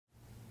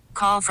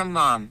call from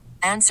mom.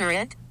 Answer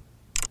it.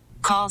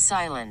 Call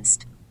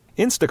silenced.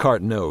 Instacart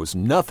knows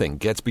nothing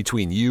gets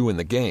between you and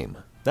the game.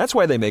 That's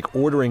why they make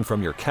ordering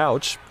from your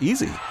couch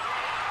easy.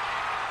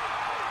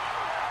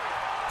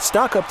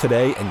 Stock up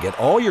today and get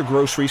all your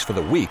groceries for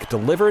the week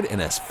delivered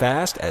in as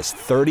fast as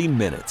 30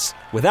 minutes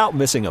without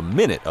missing a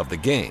minute of the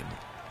game.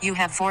 You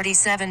have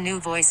 47 new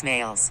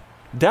voicemails.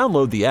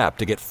 Download the app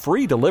to get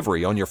free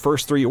delivery on your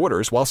first 3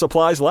 orders while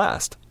supplies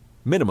last.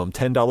 Minimum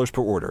 $10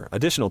 per order.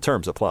 Additional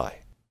terms apply.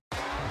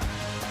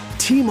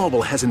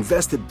 T-Mobile has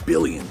invested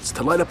billions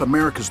to light up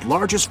America's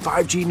largest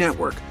 5G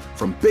network,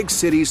 from big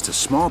cities to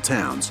small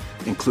towns,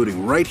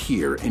 including right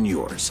here in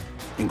yours.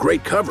 And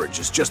great coverage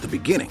is just the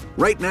beginning.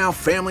 Right now,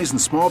 families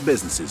and small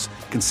businesses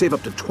can save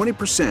up to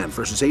 20%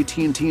 versus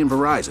AT&T and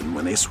Verizon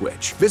when they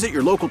switch. Visit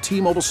your local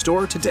T-Mobile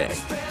store today.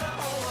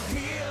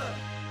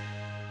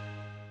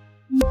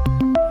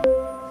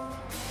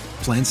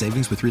 Plan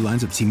savings with 3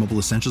 lines of T-Mobile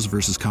Essentials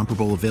versus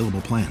comparable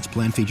available plans.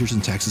 Plan features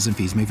and taxes and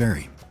fees may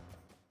vary.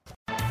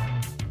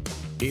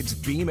 It's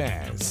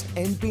Beamaz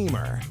and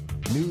Beamer.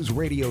 News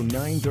Radio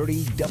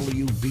 930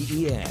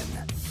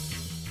 WBEN.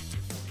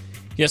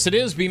 Yes, it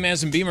is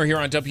Beamaz and Beamer here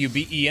on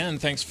WBEN.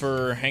 Thanks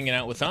for hanging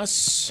out with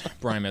us.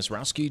 Brian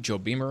Mazurowski, Joe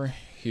Beamer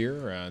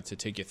here to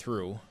take you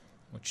through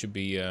what should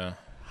be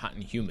hot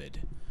and humid.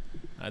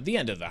 The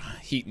end of the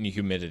heat and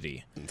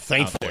humidity.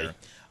 Thankfully. Out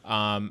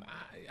there.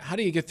 How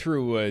do you get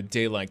through a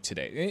day like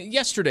today?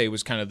 Yesterday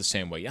was kind of the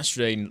same way.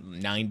 Yesterday,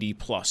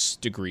 90-plus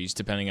degrees,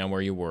 depending on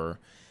where you were.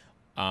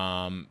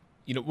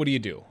 What do you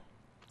do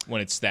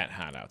when it's that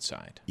hot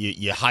outside?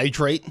 You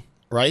hydrate,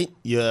 right?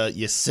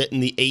 You sit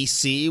in the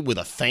AC with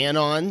a fan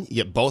on.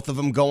 You get both of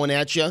them going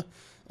at you,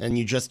 and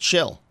you just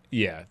chill.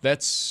 Yeah, that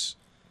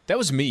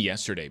was me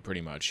yesterday, pretty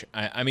much.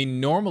 I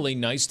mean, normally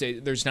nice day.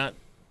 There's not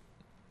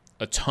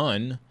a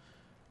ton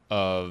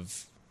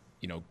of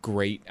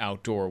great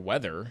outdoor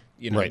weather.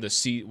 Right.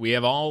 We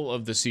have all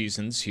of the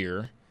seasons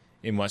here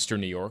in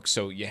Western New York,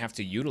 so you have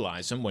to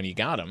utilize them when you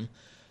got them.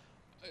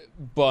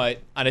 But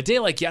on a day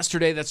like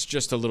yesterday, that's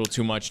just a little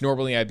too much.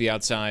 Normally, I'd be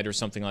outside or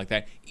something like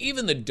that.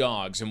 Even the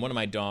dogs, and one of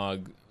my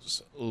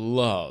dogs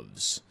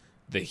loves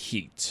the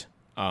heat.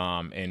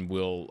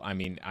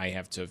 I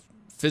have to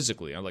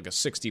physically, I'm like a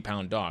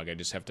 60-pound dog. I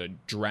just have to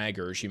drag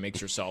her. She makes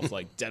herself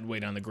like dead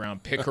weight on the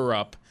ground, pick her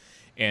up,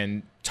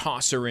 and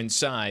toss her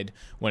inside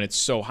when it's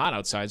so hot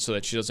outside so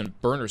that she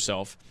doesn't burn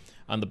herself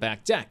on the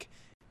back deck.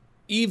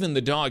 Even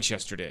the dogs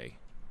yesterday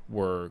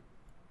were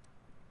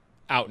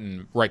out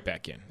and right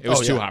back in. It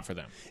was too hot for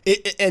them.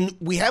 And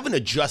we haven't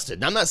adjusted.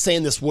 And I'm not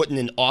saying this wouldn't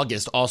in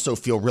August also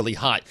feel really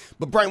hot.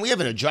 But, Brian, we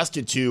haven't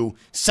adjusted to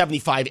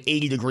 75,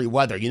 80-degree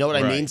weather. You know what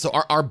I mean? So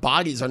our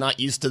bodies are not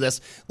used to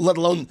this, let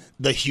alone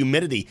the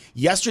humidity.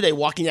 Yesterday,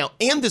 walking out,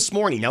 and this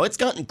morning, now it's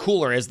gotten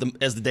cooler as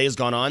the day has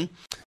gone on,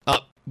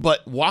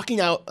 but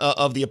walking out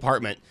of the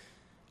apartment,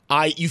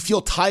 you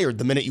feel tired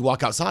the minute you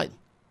walk outside.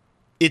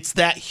 It's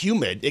that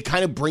humid. It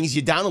kind of brings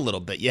you down a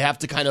little bit. You have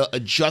to kind of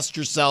adjust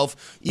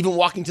yourself. Even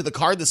walking to the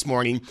car this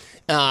morning,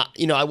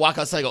 I walk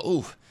outside and go,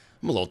 ooh,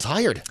 I'm a little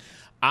tired.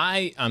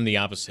 I'm the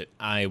opposite.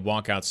 I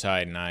walk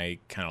outside and I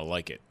kind of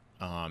like it.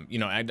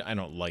 I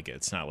don't like it.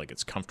 It's not like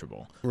it's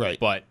comfortable. Right.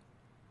 But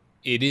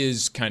it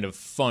is kind of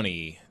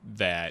funny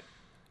that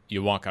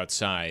you walk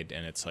outside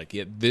and it's like,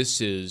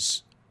 this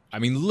is,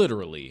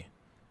 literally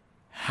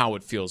how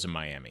it feels in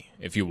Miami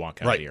if you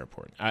walk out of the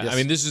airport.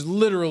 Yes. This is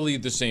literally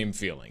the same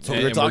feeling. So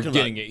we're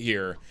getting it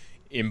here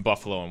in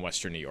Buffalo and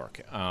Western New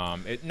York.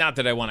 Not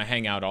that I want to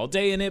hang out all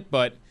day in it,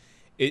 but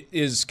it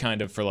is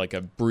kind of for like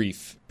a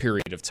brief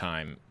period of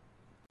time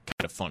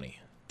kind of funny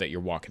that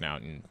you're walking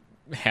out and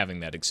having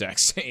that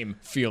exact same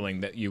feeling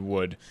that you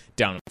would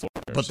down in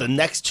Florida. But the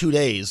next 2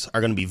 days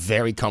are going to be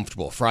very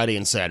comfortable, Friday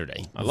and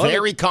Saturday.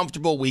 Very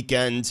comfortable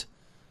weekend.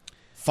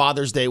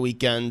 Father's Day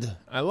weekend.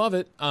 I love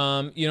it.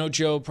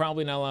 Joe,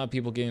 probably not a lot of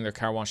people getting their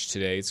car washed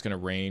today. It's going to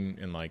rain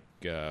in like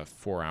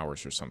 4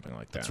 hours or something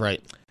like that. That's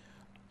right.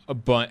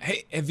 But,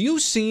 hey, have you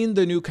seen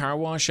the new car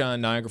wash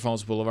on Niagara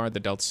Falls Boulevard, the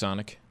Delta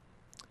Sonic?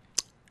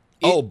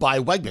 By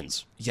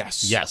Wegmans.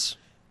 Yes.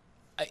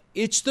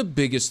 It's the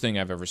biggest thing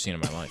I've ever seen in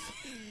my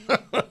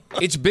life.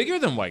 It's bigger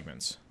than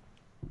Wegmans.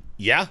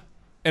 Yeah.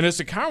 And it's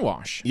a car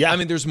wash. Yeah.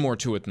 There's more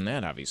to it than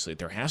that, obviously.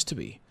 There has to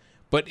be.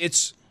 But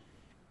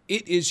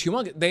it is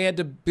humongous. They had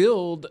to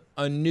build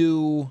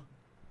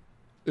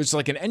it's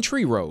like an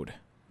entry road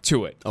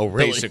to it. Oh,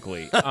 really?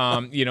 Basically,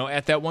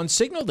 at that one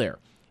signal there.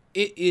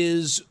 It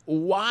is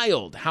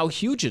wild how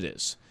huge it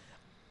is.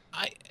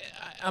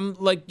 I'm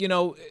like,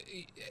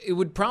 it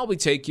would probably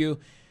take you,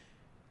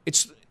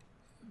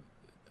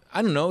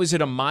 I don't know, is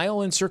it a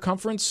mile in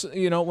circumference,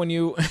 when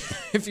you,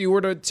 if you were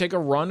to take a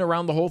run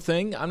around the whole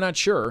thing? I'm not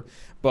sure,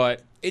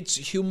 but it's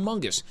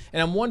humongous. And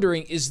I'm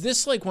wondering, is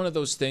this like one of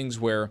those things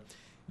where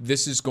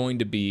this is going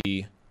to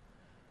be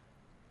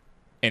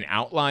an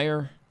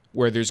outlier,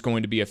 where there's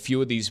going to be a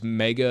few of these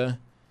mega,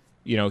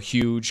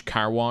 huge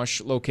car wash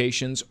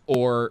locations,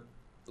 or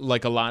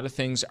like a lot of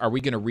things, are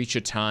we going to reach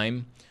a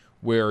time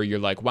where you're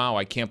like, wow,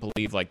 I can't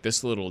believe like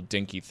this little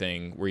dinky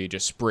thing where you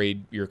just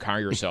sprayed your car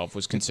yourself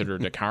was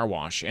considered a car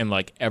wash, and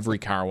like every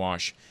car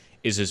wash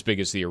is as big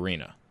as the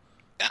arena.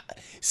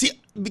 See,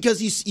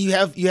 because you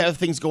have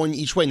things going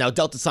each way. Now,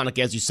 Delta Sonic,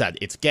 as you said,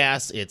 it's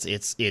gas,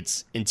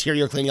 it's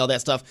interior cleaning, all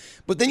that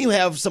stuff. But then you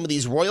have some of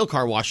these Royal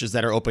car washes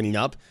that are opening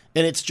up,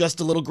 and it's just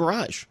a little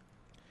garage,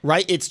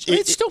 right? It's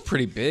still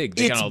pretty big.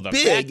 They got all the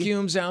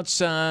vacuums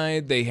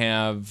outside. They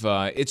have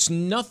it's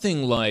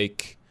nothing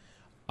like.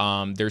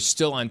 They're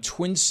still on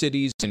Twin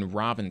Cities in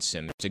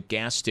Robinson. There's a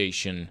gas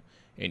station,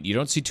 and you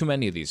don't see too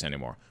many of these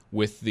anymore,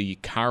 with the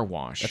car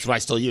wash. That's what I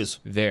still use.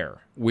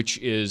 There, which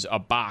is a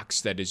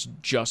box that is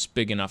just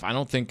big enough. I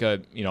don't think a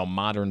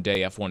modern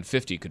day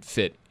F-150 could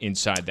fit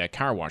inside that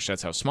car wash.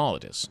 That's how small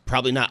it is.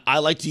 Probably not. I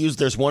like to use,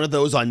 there's one of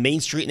those on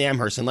Main Street in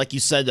Amherst, and like you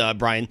said,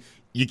 Brian,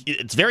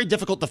 it's very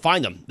difficult to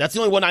find them. That's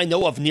the only one I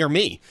know of near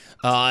me.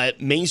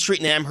 Main Street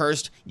in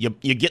Amherst, you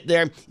get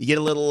there, you get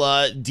a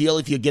little deal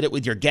if you get it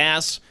with your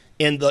gas.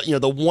 And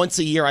the once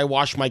a year I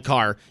wash my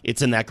car,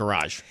 it's in that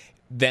garage.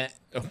 That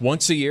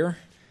once a year?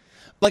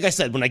 Like I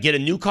said, when I get a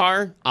new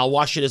car, I'll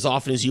wash it as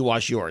often as you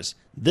wash yours.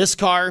 This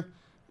car,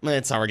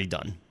 it's already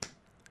done.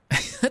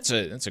 That's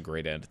a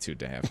great attitude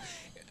to have.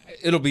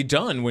 It'll be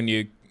done when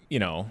you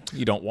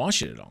don't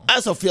wash it at all. I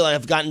also feel like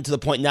I've gotten to the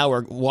point now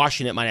where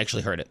washing it might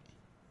actually hurt it.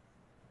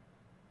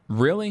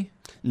 Really?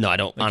 No, I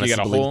don't. Like honestly you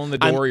got a hole in the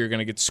door, you're going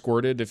to get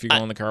squirted if you go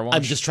in the car wash?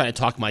 I'm just trying to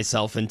talk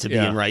myself into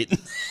being right.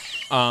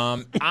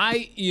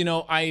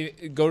 I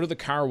go to the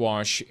car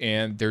wash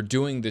and they're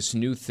doing this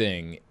new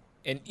thing.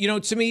 And,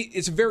 to me,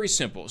 it's very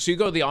simple. So you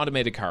go to the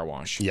automated car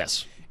wash.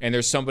 Yes. And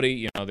there's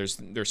somebody,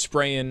 they're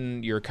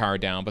spraying your car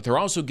down, but they're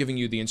also giving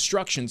you the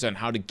instructions on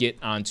how to get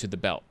onto the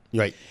belt.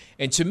 Right.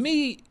 And to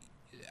me,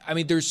 I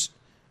mean, there's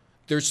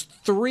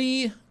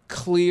 3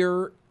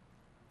 clear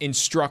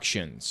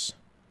instructions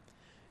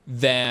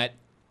that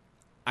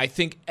I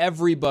think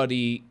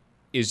everybody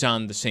is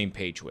on the same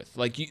page with.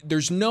 Like,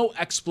 there's no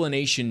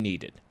explanation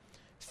needed.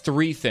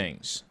 3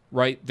 things,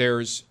 right?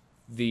 There's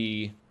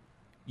the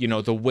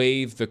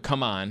wave, the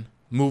come on,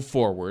 move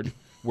forward,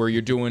 where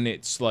you're doing,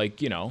 it's like,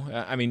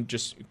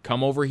 just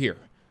come over here,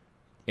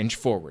 inch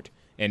forward.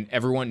 And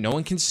no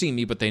one can see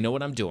me, but they know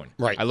what I'm doing.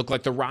 Right. I look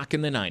like The Rock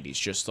in the 90s,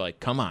 just like,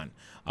 come on,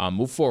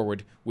 move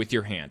forward with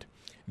your hand.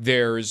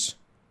 There's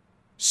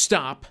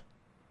stop,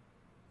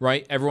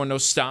 right? Everyone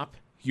knows stop.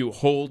 You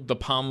hold the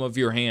palm of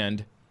your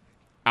hand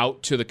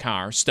out to the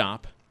car,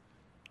 stop.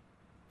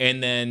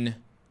 And then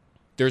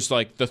there's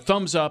like the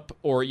thumbs up,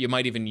 or you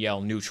might even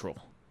yell neutral,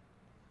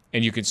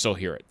 and you can still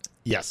hear it.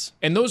 Yes.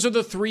 And those are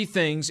the 3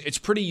 things. It's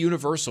pretty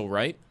universal,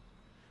 right?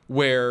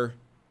 Where,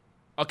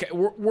 okay,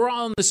 we're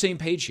all on the same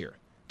page here.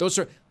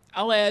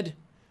 I'll add,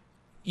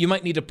 you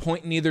might need to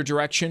point in either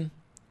direction,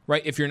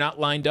 right? If you're not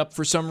lined up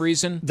for some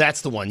reason.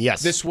 That's the one,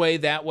 yes. This way,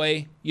 that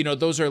way.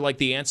 Those are like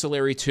the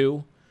ancillary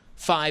 2.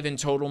 5 in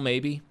total,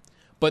 maybe.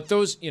 But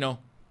those,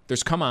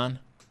 there's come on,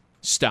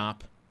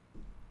 stop,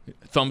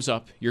 thumbs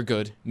up, you're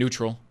good,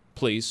 neutral,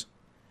 please.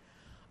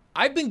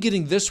 I've been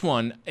getting this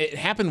one. It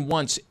happened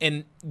once,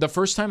 and the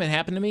first time it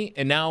happened to me,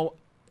 and now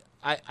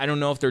I don't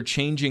know if they're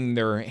changing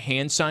their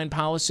hand sign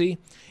policy,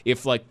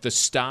 if like the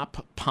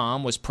stop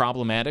palm was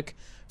problematic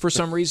for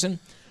some reason.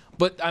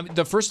 But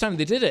the first time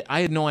they did it,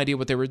 I had no idea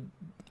what they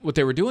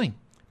were doing,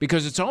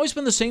 because it's always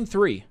been the same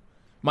 3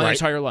 my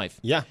entire life.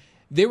 Yeah.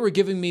 They were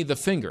giving me the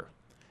finger.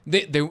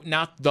 They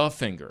not the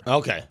finger.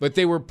 Okay. But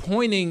they were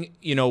pointing,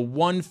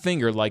 one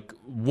finger, like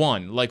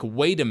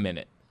wait a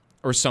minute,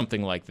 or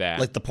something like that.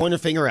 Like the pointer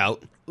finger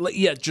out.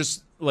 Yeah,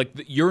 just like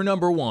you're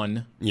number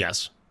 1.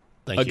 Yes.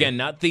 Thank you. Again,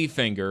 not the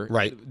finger.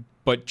 Right.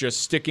 But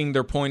just sticking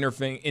their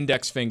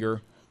index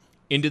finger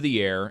into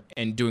the air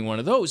and doing one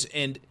of those.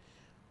 And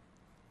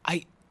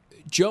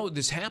Joe,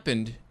 this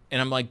happened,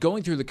 and I'm like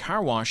going through the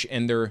car wash,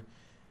 and they're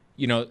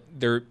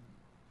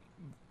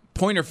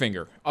pointer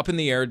finger up in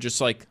the air,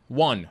 just like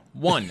one.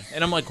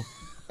 And I'm like,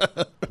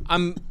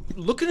 I'm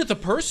looking at the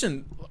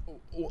person.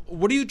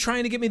 What are you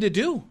trying to get me to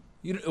do?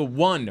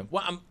 1.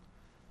 What? I'm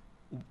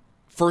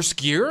first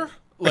gear?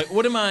 Like,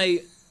 what am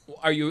I?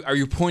 Are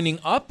you pointing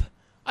up?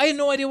 I had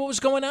no idea what was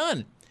going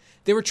on.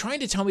 They were trying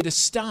to tell me to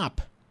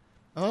stop.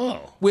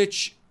 Oh.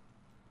 Which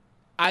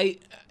I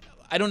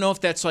don't know if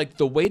that's like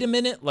the wait a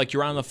minute, like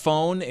you're on the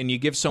phone and you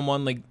give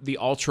someone like the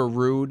ultra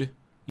rude.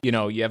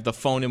 You have the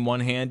phone in one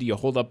hand, you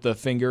hold up the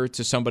finger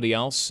to somebody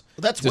else.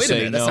 Well, that's wait a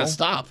minute. That's not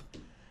stop.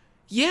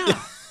 Yeah.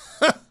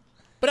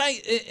 But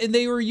and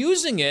they were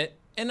using it,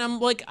 and I'm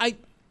like,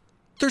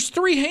 there's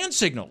 3 hand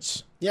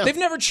signals. Yeah. They've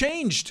never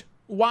changed.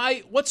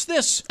 Why? What's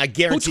this? I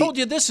guarantee. Who told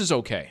you this is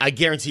okay? I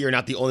guarantee you're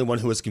not the only one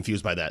who was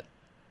confused by that.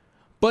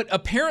 But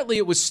apparently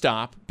it was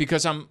stop,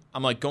 because I'm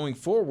like going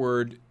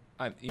forward.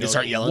 They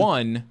start yelling?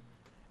 1.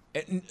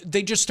 And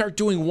they just start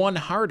doing 1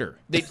 harder.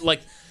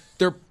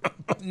 They're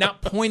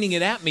not pointing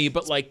it at me,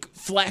 but like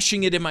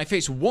flashing it in my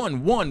face.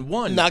 1.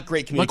 Not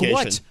great communication.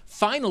 Like what?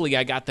 Finally,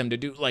 I got them to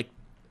do like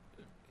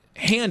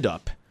hand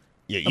up.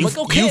 Yeah, I'm like,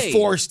 okay. You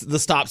forced the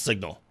stop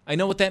signal. I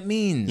know what that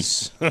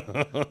means.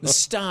 The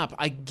stop.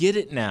 I get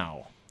it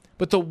now.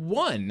 But the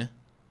 1,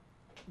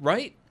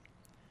 right?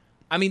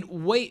 I mean,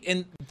 wait.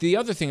 And the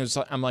other thing is,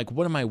 I'm like,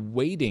 what am I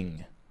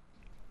waiting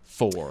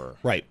for?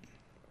 Right.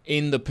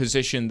 In the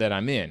position that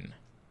I'm in.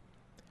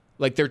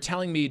 Like, they're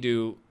telling me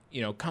to,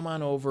 come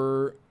on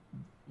over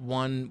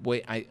one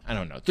way. I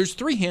don't know. There's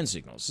 3 hand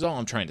signals. Is all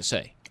I'm trying to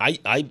say.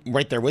 I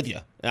right there with you.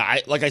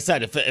 Like I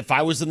said, if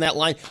I was in that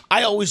line,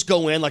 I always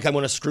go in like I'm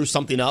going to screw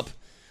something up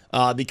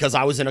because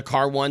I was in a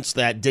car once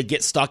that did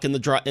get stuck in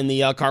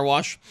the car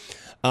wash.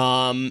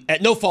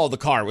 At no fault of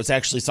the car, it was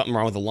actually something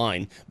wrong with the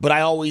line. But I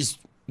always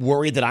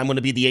worried that I'm going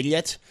to be the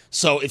idiot.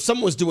 So if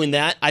someone was doing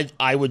that,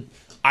 I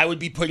would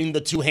be putting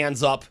the 2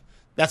 hands up.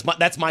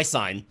 That's my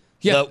sign.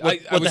 Yeah.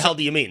 What the hell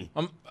do you mean?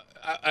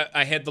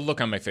 I had the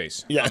look on my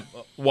face. Yeah.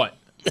 What?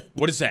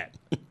 What is that?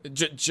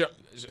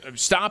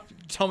 Stop.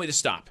 Tell me to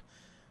stop.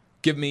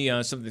 Give me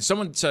something.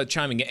 Someone's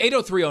chiming in.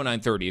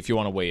 803-0930 if you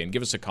want to weigh in.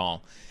 Give us a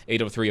call.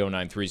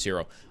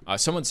 803-0930.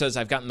 Someone says,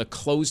 I've gotten the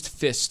closed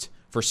fist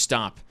for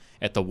stop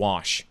at the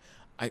wash.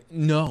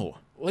 No.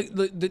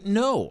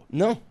 No.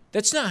 No.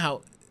 That's not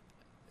how...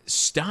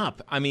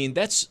 Stop. I mean,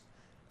 that's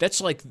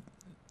like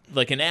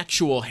an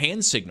actual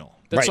hand signal.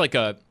 That's right. Like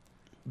a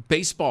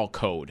baseball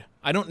code.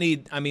 I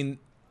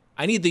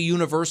need the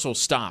universal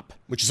stop.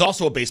 Which is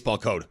also a baseball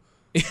code.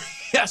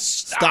 Yes,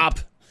 stop.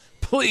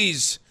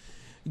 Please.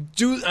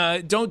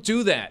 Don't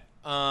do that.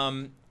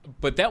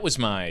 But that was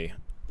my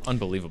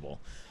unbelievable.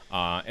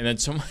 And then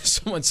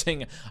someone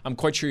saying, I'm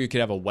quite sure you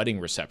could have a wedding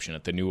reception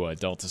at the new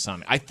Delta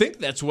Sonic. I think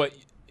that's what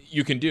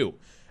you can do.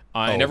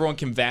 And everyone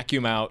can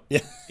vacuum up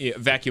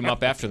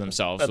after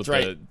themselves with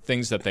the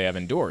things that they have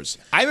indoors.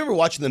 I remember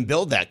watching them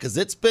build that because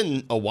it's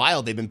been a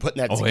while they've been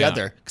putting that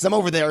together. Because I'm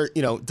over there,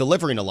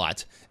 delivering a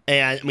lot.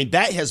 And, I mean,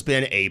 that has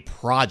been a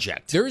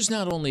project. There is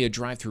not only a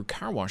drive-through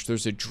car wash,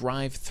 there's a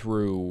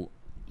drive-through,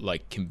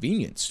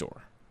 convenience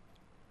store.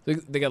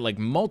 They got,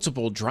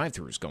 multiple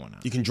drive-throughs going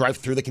on. You can drive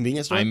through the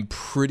convenience store? I'm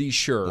pretty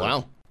sure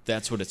Wow.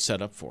 That's what it's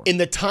set up for. In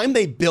the time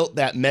they built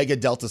that mega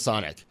Delta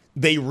Sonic,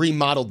 they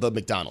remodeled the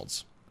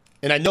McDonald's.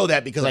 And I know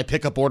that because I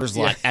pick up orders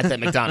a lot at that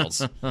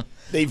McDonald's.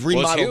 They've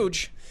remodeled. Well, it's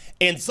huge.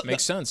 And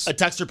makes sense. A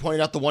texter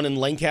pointed out the one in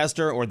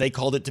Lancaster, or they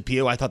called it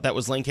Tapio. I thought that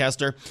was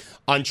Lancaster.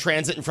 On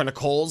Transit in front of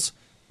Kohl's.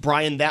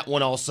 Brian, that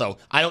one also.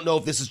 I don't know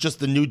if this is just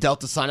the new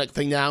Delta Sonic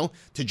thing now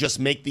to just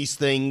make these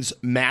things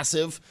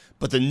massive,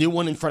 but the new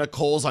one in front of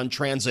Kohl's on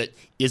Transit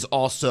is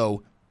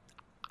also,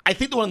 I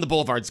think the one on the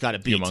Boulevard's got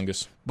it beat.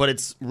 Humongous. But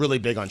it's really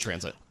big on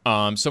Transit.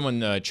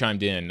 Someone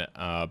chimed in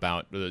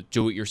about the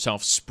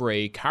do-it-yourself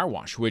spray car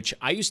wash, which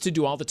I used to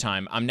do all the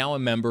time. I'm now a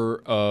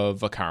member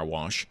of a car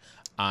wash.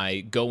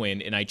 I go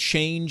in and I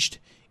changed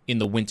in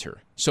the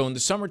winter. So in the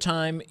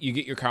summertime, you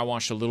get your car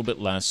washed a little bit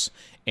less,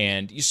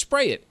 and you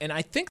spray it. And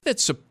I think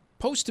that's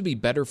supposed to be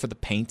better for the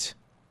paint,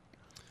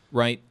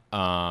 right?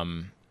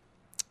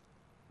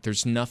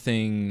 There's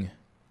nothing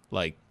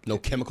like... No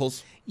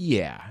chemicals?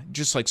 Yeah,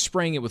 just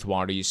spraying it with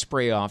water. You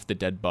spray off the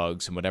dead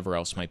bugs and whatever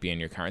else might be in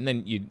your car, and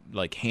then you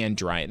hand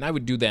dry it. And I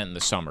would do that in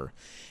the summer.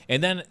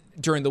 And then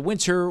during the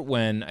winter,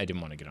 when I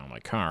didn't want to get on my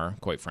car,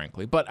 quite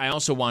frankly, but I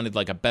also wanted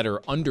a better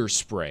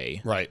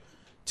underspray, right,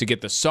 to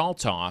get the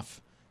salt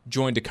off.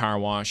 Joined a car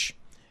wash,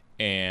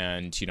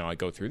 and I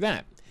go through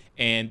that.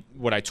 And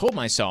what I told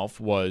myself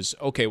was,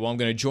 okay, well, I'm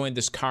going to join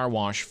this car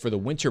wash for the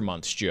winter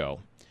months,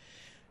 Joe.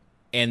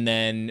 And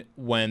then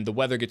when the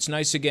weather gets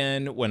nice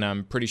again, when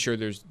I'm pretty sure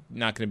there's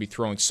not going to be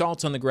throwing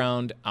salt on the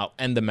ground, I'll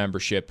end the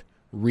membership,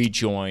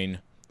 rejoin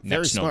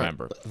next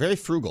November. Very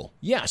frugal.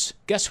 Yes.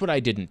 Guess what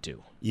I didn't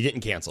do? You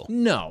didn't cancel.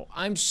 No.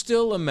 I'm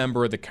still a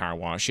member of the car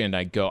wash, and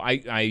I go.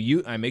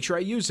 I make sure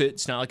I use it.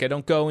 It's not like I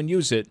don't go and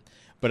use it,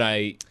 but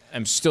I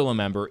am still a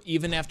member,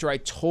 even after I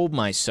told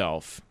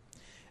myself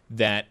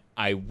that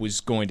I was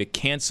going to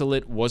cancel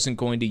it, wasn't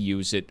going to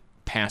use it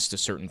past a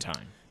certain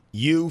time.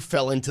 You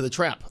fell into the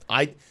trap.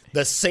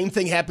 The same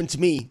thing happened to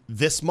me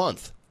this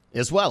month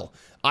as well.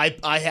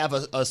 I have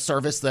a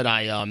service that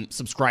I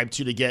subscribe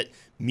to get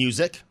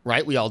music,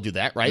 right? We all do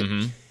that, right?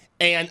 Mm-hmm.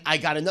 And I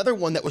got another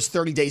one that was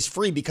 30 days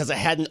free because I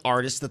had an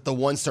artist that the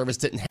one service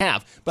didn't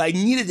have. But I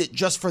needed it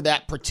just for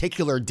that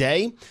particular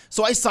day.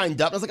 So I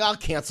signed up. I was like, I'll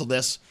cancel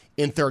this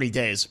in 30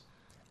 days.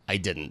 I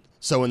didn't.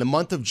 So in the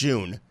month of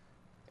June,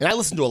 and I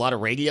listen to a lot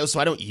of radio, so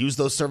I don't use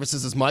those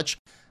services as much.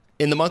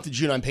 In the month of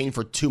June, I'm paying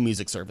for 2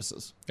 music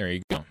services. There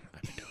you go.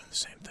 I've been doing the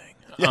same thing.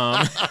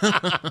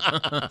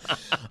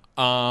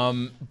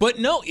 But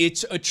no,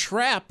 it's a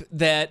trap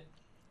that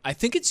I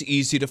think it's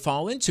easy to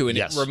fall into. And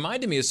yes. It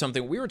reminded me of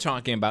something we were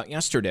talking about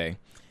yesterday. And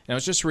I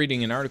was just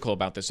reading an article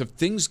about this, of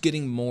things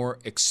getting more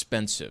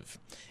expensive.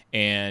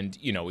 And,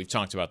 we've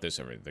talked about this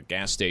over the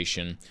gas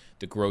station,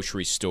 the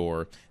grocery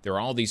store. There are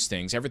all these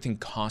things. Everything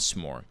costs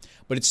more.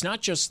 But it's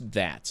not just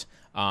that.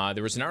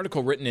 There was an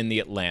article written in The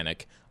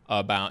Atlantic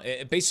about,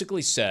 it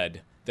basically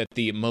said that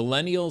the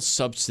millennial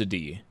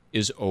subsidy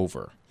is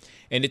over.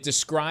 And it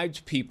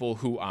described people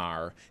who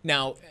are,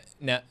 now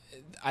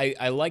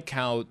I like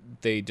how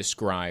they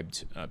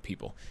described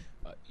people,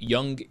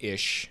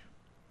 young-ish,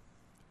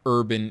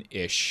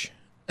 urban-ish.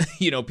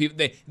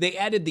 People, they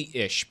added the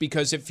ish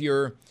because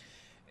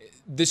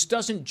this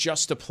doesn't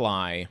just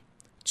apply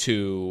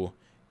to,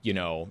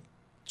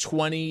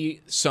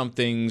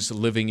 20-somethings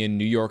living in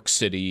New York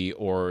City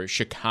or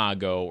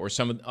Chicago or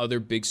some other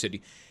big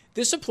city.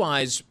 This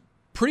applies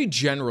pretty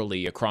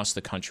generally across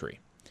the country.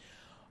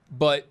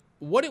 But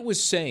what it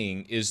was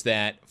saying is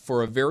that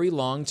for a very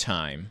long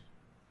time,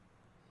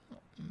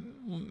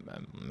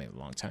 maybe a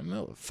long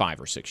time,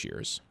 5 or 6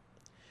 years,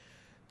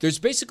 there's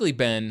basically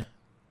been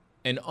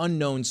an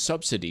unknown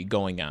subsidy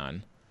going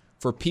on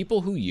for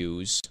people who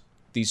use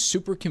these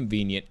super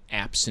convenient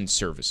apps and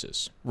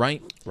services,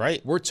 right?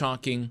 Right. We're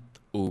talking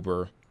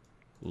Uber,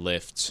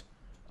 Lyft,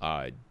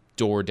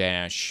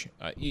 DoorDash,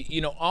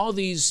 all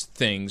these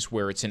things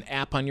where it's an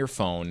app on your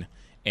phone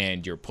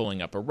and you're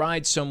pulling up a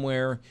ride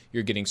somewhere,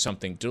 you're getting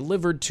something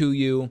delivered to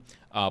you,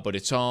 but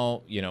it's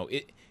all,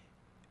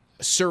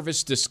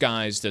 service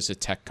disguised as a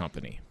tech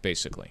company,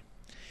 basically.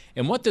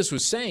 And what this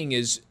was saying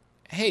is,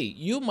 hey,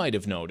 you might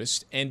have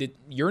noticed, and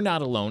you're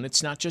not alone,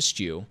 it's not just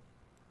you,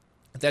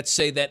 that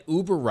say that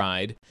Uber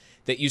ride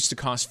that used to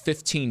cost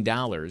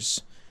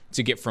 $15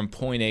 to get from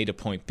point A to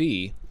point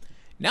B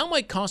now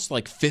might cost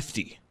like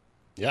 $50.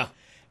 Yeah.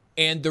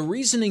 And the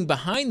reasoning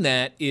behind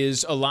that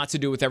is a lot to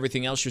do with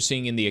everything else you're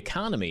seeing in the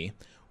economy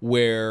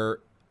where,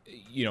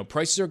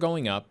 prices are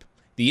going up,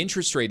 the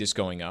interest rate is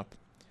going up.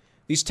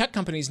 These tech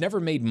companies never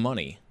made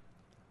money.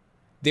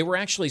 They were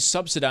actually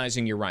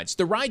subsidizing your rides.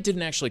 The ride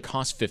didn't actually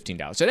cost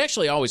 $15. It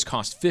actually always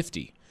cost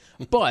 $50.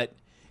 But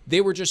they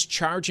were just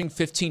charging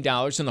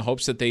 $15 in the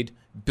hopes that they'd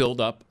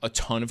build up a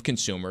ton of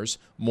consumers.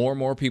 More and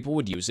more people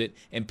would use it,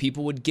 and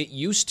people would get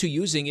used to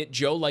using it,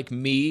 Joe, like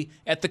me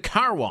at the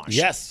car wash.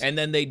 Yes. And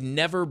then they'd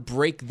never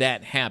break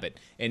that habit.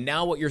 And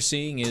now what you're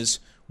seeing is,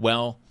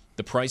 well,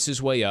 the price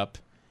is way up,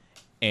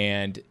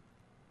 and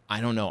I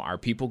don't know, are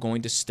people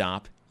going to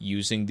stop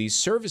using these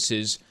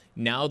services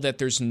now that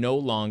there's no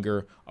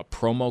longer a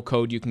promo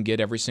code you can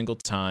get every single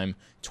time,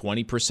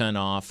 20%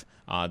 off?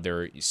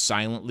 They're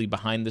silently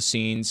behind the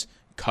scenes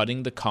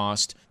cutting the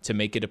cost to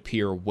make it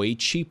appear way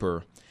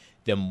cheaper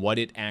than what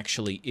it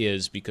actually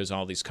is, because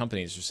all these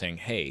companies are saying,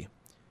 hey,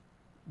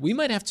 we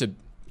might have to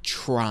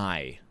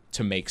try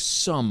to make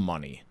some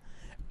money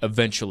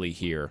eventually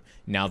here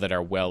now that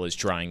our well is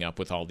drying up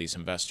with all these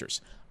investors.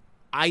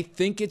 I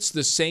think it's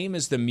the same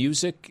as the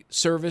music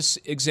service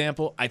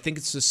example. I think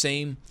it's the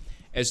same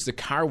as the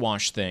car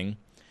wash thing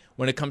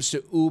when it comes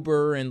to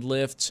Uber and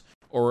Lyft,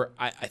 or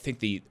I think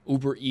the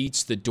Uber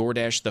Eats, the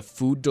DoorDash, the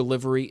food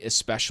delivery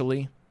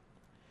especially.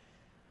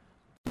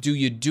 Do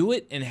you do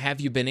it, and have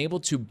you been able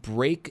to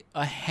break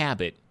a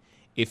habit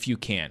if you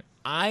can?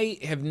 I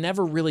have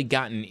never really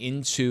gotten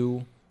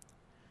into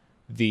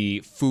the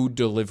food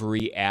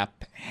delivery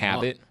app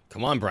habit.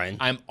 Come on, Brian.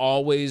 I'm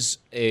always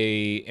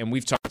and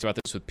we've talked about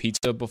this with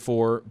pizza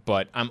before,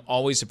 but I'm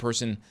always a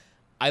person,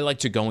 I like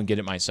to go and get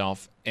it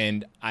myself,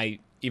 and I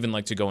even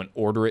like to go and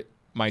order it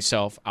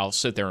myself. I'll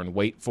sit there and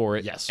wait for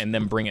it, yes, and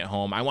then bring it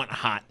home. I want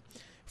hot,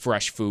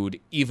 fresh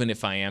food, even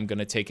if I am going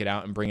to take it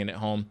out and bring it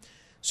home.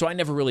 So I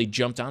never really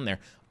jumped on there,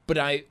 but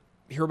I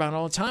hear about it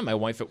all the time. My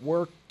wife at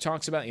work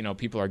talks about,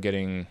 people are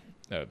getting,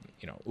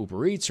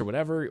 Uber Eats or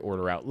whatever,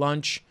 order out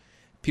lunch.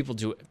 People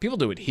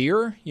do it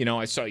here.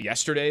 I saw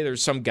yesterday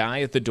there's some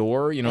guy at the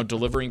door,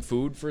 delivering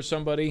food for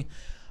somebody.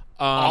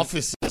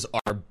 Offices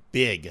are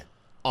big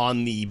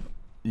on the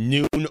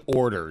noon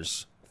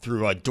orders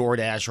through a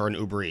DoorDash or an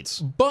Uber Eats.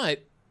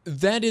 But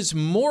that is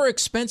more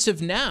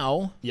expensive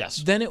now, yes,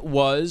 than it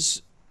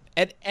was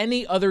at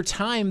any other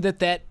time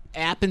that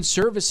app and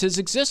service has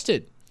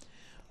existed.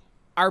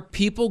 Are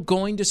people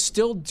going to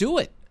still do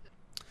it?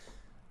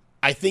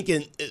 I think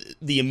in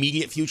the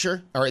immediate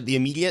future,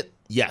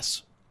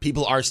 yes,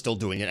 people are still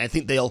doing it. I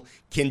think they'll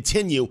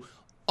continue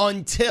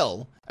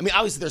until,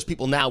 obviously there's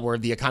people now where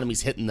the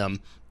economy's hitting them.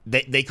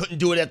 They couldn't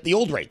do it at the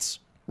old rates,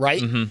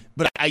 right? Mm-hmm.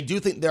 But I do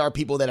think there are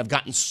people that have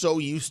gotten so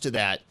used to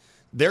that,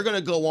 they're going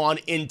to go on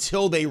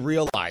until they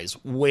realize,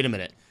 wait a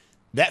minute,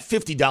 that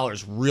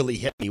 $50 really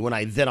hit me when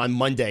I then on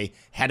Monday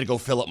had to go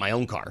fill up my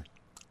own car.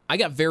 I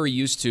got very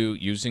used to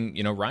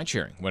using, ride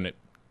sharing when it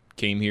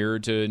came here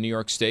to New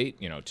York State,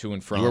 to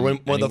and from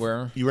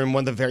anywhere. You were in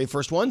one of the very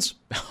first ones?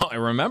 I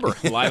remember,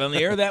 live on the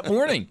air that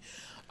morning.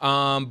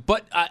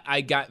 But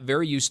I got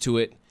very used to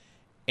it,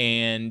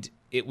 and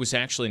it was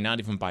actually not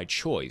even by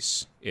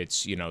choice.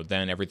 It's,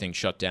 then everything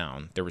shut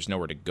down. There was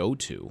nowhere to go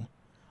to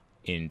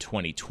in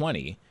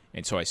 2020,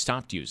 and so I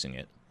stopped using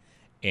it.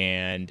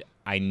 And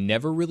I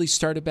never really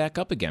started back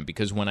up again,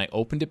 because when I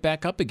opened it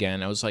back up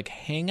again, I was like,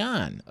 hang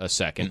on a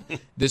second.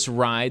 This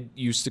ride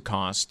used to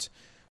cost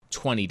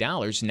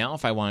 $20. Now,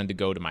 if I wanted to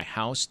go to my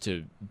house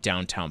to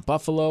downtown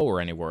Buffalo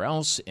or anywhere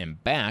else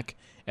and back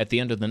at the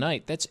end of the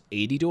night, that's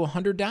 $80 to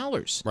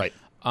 $100. Right.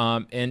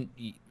 And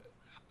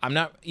I'm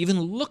not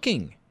even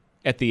looking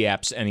at the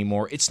apps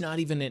anymore. It's not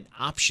even an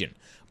option.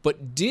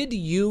 But did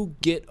you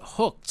get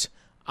hooked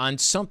on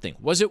something?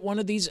 Was it one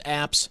of these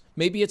apps?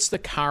 Maybe it's the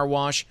car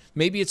wash.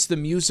 Maybe it's the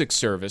music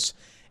service.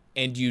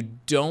 And you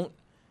don't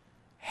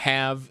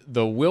have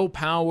the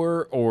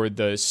willpower or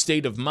the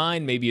state of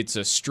mind, maybe it's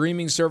a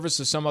streaming service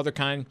of some other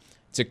kind,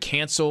 to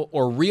cancel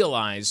or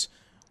realize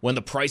when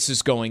the price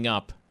is going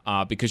up,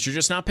 because you're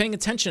just not paying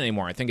attention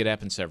anymore. I think it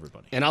happens to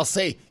everybody. And I'll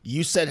say,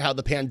 you said how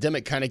the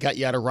pandemic kind of got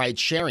you out of ride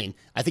sharing.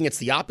 I think it's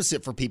the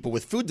opposite for people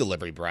with food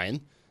delivery,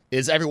 Brian,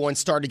 is everyone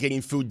started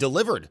getting food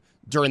delivered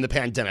during the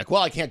pandemic.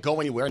 Well, I can't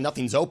go anywhere.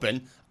 Nothing's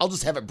open. I'll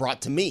just have it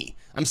brought to me.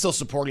 I'm still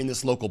supporting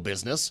this local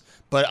business,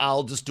 but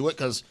I'll just do it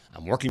because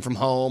I'm working from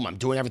home. I'm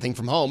doing everything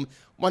from home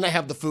when I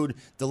have the food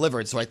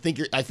delivered. So I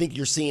think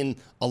you're seeing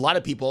a lot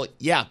of people,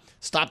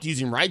 stopped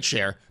using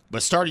rideshare,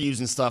 but started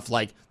using stuff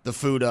like the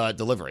food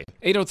delivery.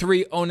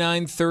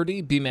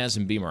 803-0930, BMAS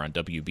and Beamer on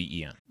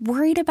WBEN.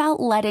 Worried about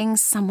letting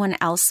someone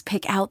else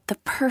pick out the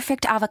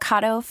perfect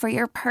avocado for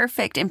your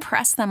perfect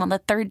impress them on the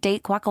third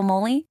date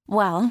guacamole?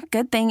 Well,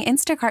 good thing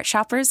Instacart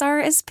shoppers are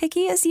as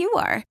picky as you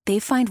are. They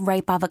find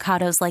ripe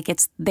avocados like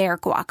it's their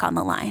guac on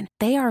the line.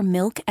 They are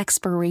milk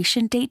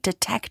expiration date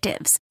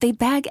detectives. They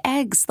bag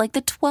eggs like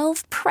the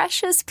 12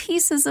 precious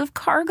pieces of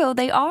cargo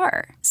they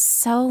are.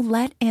 So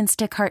let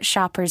Instacart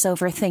shoppers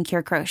overthink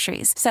your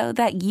groceries so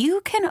that you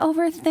can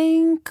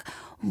overthink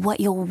what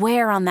you'll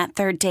wear on that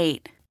third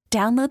date.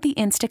 Download the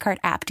Instacart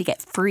app to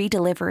get free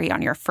delivery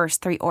on your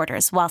first 3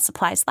 orders while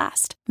supplies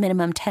last.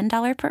 Minimum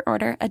 $10 per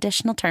order.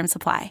 Additional terms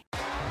apply.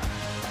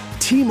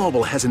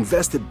 T-Mobile has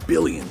invested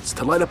billions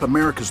to light up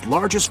America's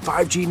largest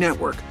 5G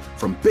network,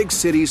 from big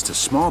cities to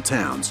small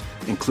towns,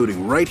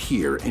 including right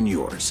here in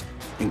yours.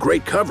 And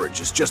great coverage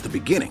is just the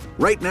beginning.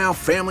 Right now,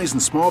 families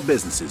and small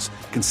businesses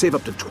can save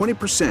up to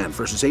 20%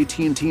 versus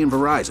AT&T and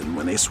Verizon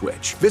when they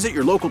switch. Visit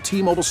your local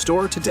T-Mobile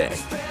store today.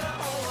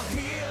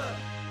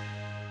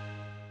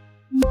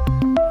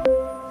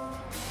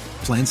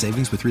 Plan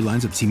savings with 3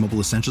 lines of T-Mobile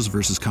Essentials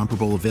versus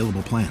comparable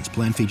available plans.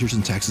 Plan features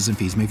and taxes and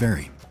fees may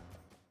vary.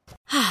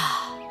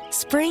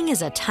 Spring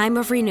is a time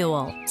of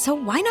renewal, so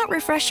why not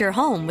refresh your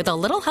home with a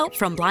little help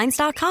from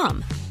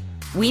Blinds.com?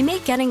 We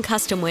make getting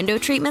custom window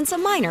treatments a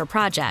minor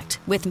project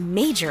with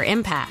major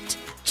impact.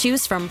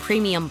 Choose from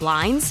premium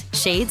blinds,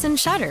 shades, and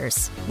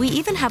shutters. We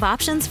even have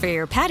options for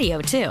your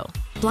patio, too.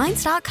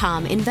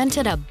 Blinds.com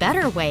invented a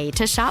better way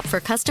to shop for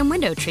custom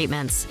window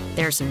treatments.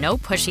 There's no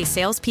pushy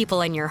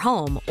salespeople in your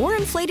home or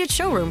inflated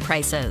showroom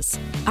prices.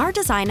 Our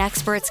design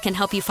experts can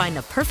help you find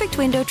the perfect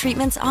window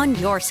treatments on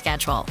your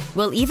schedule.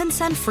 We'll even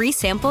send free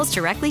samples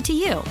directly to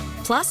you.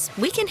 Plus,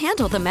 we can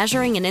handle the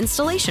measuring and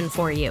installation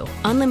for you.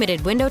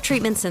 Unlimited window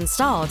treatments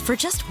installed for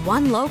just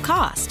one low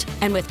cost.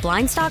 And with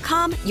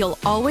Blinds.com, you'll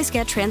always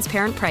get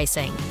transparent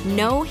pricing.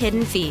 No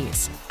hidden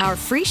fees. Our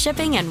free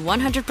shipping and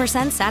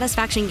 100%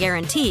 satisfaction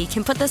guarantee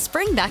can put the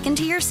spring back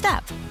into your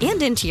step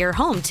and into your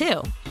home,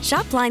 too.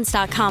 Shop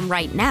Blinds.com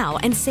right now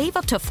and save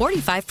up to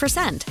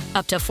 45%.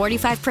 Up to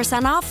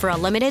 45% off for a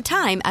limited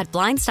time at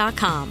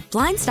Blinds.com.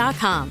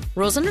 Blinds.com.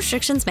 Rules and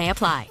restrictions may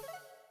apply.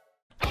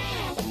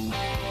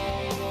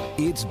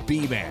 It's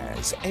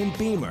BMAS and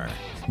Beamer.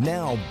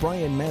 Now,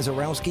 Brian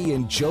Mazarowski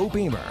and Joe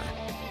Beamer.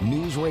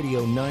 News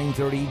Radio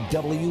 930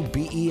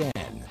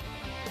 WBEN.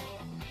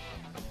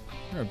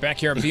 We're back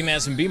here on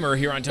BMAS and Beamer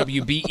here on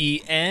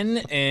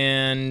WBEN,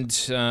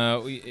 and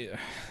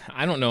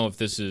I don't know if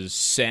this is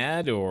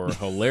sad or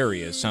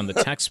hilarious on the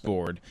text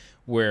board,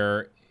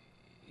 where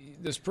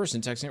this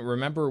person texting,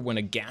 remember when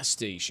a gas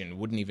station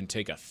wouldn't even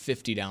take a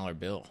 $50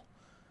 bill?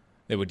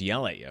 They would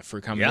yell at you for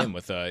coming in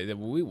with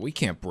we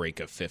can't break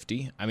a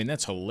 50. I mean,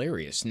 that's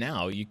hilarious.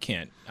 Now you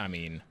can't. I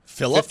mean,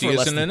 fill 50 up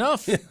for isn't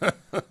enough.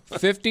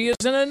 50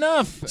 isn't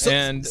enough. So,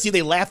 and see,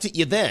 they laughed at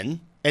you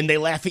then, and they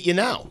laugh at you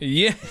now.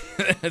 Yeah,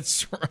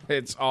 that's right.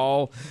 It's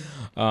all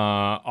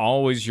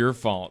always your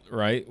fault,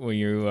 right? When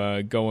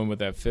you go in with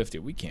that 50.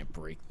 We can't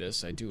break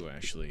this. I do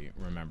actually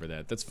remember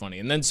that. That's funny.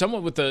 And then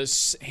someone with a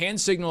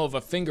hand signal of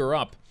a finger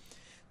up.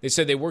 They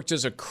said they worked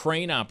as a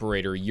crane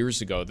operator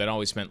years ago. That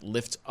always meant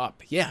lift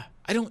up. Yeah,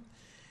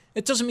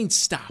 it doesn't mean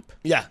stop.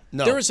 Yeah,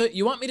 no.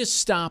 You want me to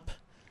stop?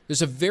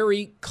 There's a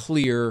very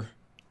clear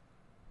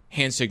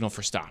hand signal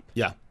for stop.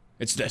 Yeah.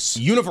 It's this.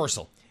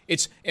 Universal.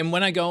 And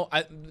when I go,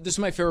 this is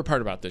my favorite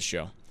part about this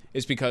show,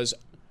 is because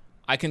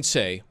I can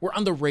say, we're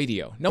on the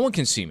radio. No one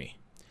can see me.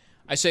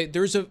 I say,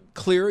 there's a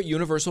clear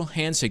universal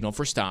hand signal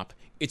for stop.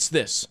 It's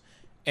this.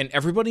 And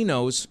everybody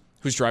knows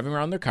who's driving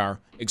around their car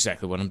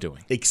exactly what I'm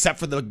doing. Except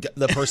for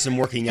the person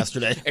working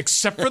yesterday.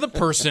 Except for the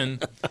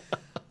person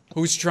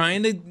who's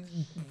trying to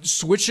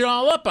switch it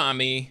all up on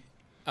me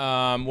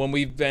when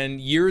we've been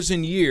years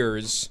and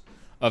years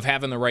of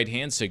having the right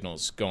hand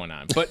signals going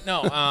on. But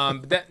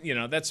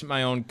no, that's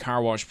my own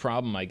car wash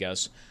problem, I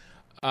guess.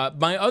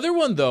 My other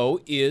one, though,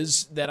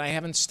 is that I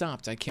haven't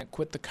stopped. I can't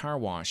quit the car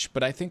wash.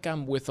 But I think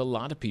I'm with a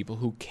lot of people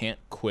who can't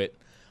quit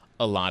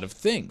a lot of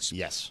things.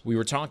 Yes. We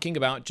were talking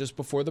about just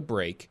before the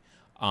break.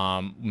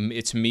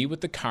 It's me with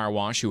the car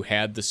wash who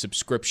had the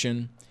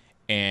subscription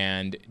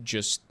and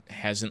just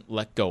hasn't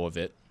let go of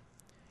it,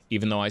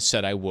 even though I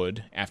said I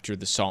would after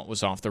the salt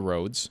was off the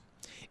roads.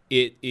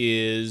 It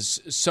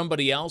is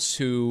somebody else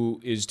who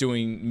is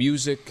doing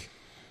music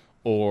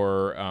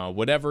or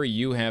whatever.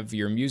 You have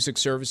your music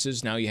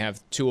services. Now you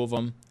have 2 of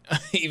them.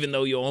 Even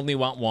though you only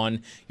want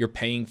one, you're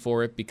paying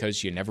for it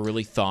because you never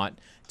really thought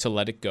to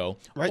let it go.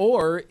 Right.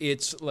 Or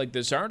it's like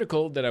this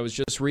article that I was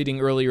just reading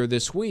earlier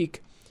this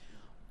week.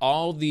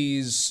 all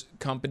these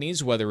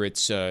companies, whether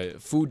it's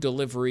food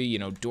delivery,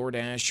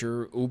 DoorDash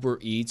or Uber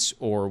Eats,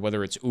 or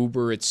whether it's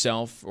Uber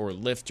itself or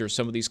Lyft or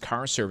some of these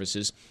car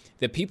services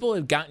that people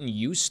have gotten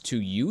used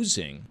to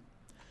using,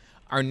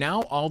 are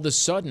now all of a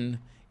sudden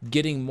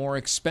getting more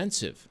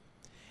expensive.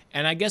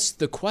 And I guess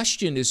the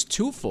question is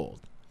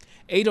twofold.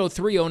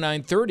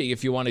 803-0930,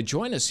 if you want to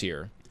join us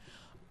here.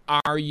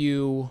 Are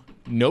you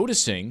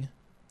noticing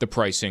the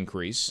price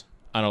increase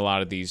on a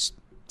lot of these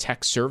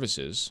tech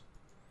services?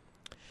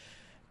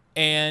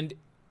 And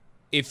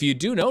if you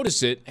do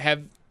notice it,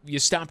 have you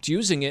stopped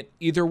using it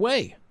either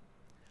way?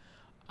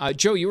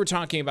 Joe, you were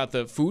talking about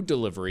the food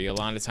delivery. A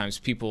lot of times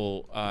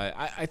people,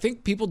 I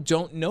think people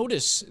don't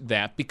notice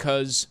that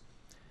because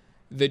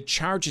the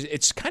charges,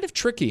 it's kind of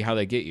tricky how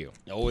they get you.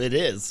 Oh, it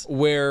is.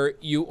 Where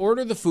you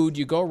order the food,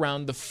 you go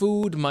around, the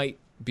food might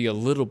be a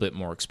little bit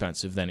more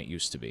expensive than it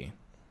used to be.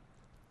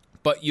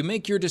 But you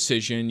make your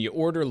decision, you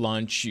order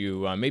lunch,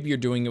 maybe you're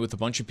doing it with a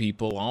bunch of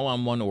people all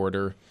on one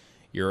order.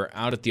 You're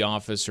out at the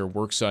office or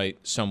work site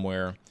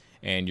somewhere,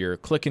 and you're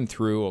clicking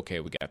through, okay,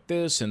 we got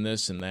this and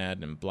this and that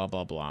and blah,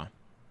 blah, blah.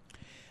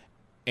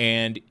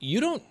 And you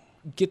don't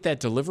get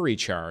that delivery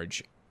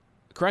charge.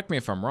 Correct me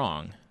if I'm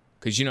wrong,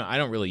 because, I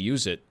don't really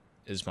use it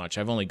as much.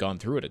 I've only gone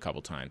through it a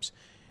couple times.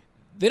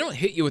 They don't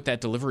hit you with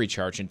that delivery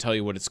charge and tell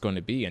you what it's going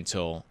to be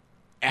until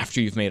after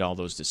you've made all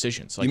those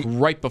decisions, like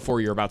right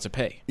before you're about to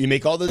pay. You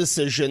make all the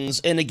decisions,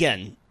 and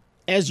again,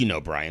 as you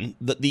know, Brian,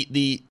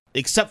 the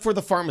except for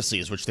the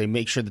pharmacies, which they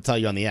make sure to tell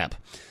you on the app,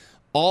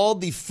 all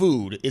the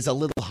food is a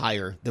little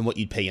higher than what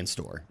you'd pay in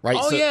store, right?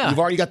 Oh, yeah. You've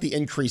already got the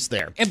increase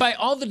there. And by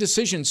all the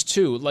decisions,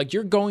 too, like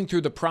you're going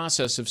through the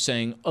process of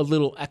saying a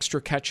little extra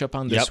ketchup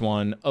on this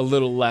one, a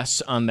little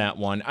less on that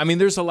one. I mean,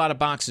 there's a lot of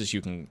boxes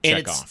you can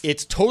check off.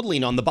 It's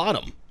totaling on the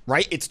bottom,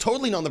 right? It's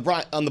totaling on the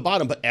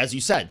bottom, but as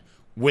you said,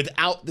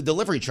 without the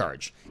delivery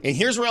charge. And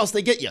here's where else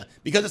they get you,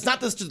 because it's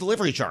not just the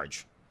delivery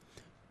charge.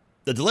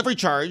 The delivery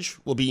charge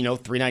will be,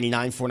 $3.99,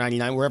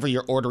 $4.99, wherever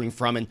you're ordering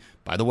from. And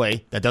by the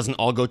way, that doesn't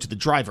all go to the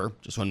driver.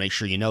 Just want to make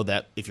sure you know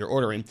that if you're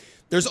ordering.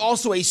 There's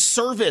also a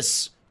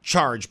service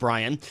charge,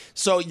 Brian.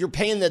 So you're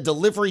paying the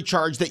delivery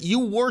charge that you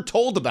were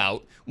told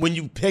about when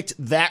you picked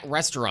that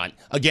restaurant.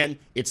 Again,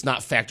 it's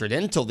not factored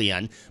in till the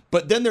end.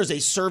 But then there's a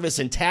service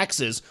and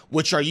taxes,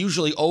 which are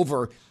usually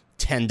over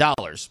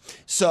 $10.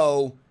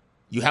 So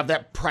you have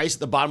that price at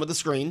the bottom of the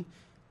screen.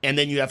 And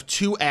then you have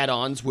two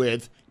add-ons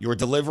with your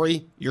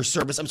delivery, your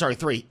service,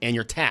 3, and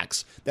your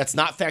tax. That's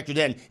not factored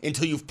in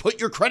until you've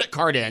put your credit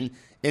card in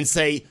and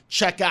say,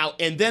 check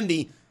out, and then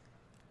do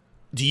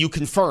you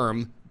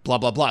confirm, blah,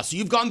 blah, blah. So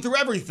you've gone through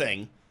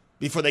everything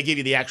before they give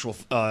you the actual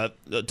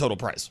total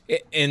price.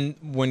 And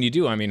when you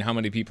do, how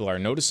many people are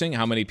noticing?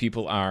 How many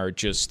people are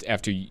just,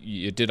 after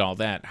you did all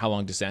that, how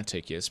long does that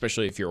take you?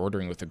 Especially if you're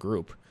ordering with a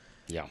group.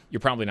 Yeah. You're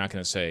probably not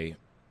going to say,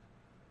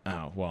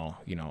 oh, well,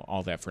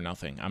 all that for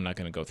nothing. I'm not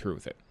going to go through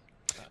with it.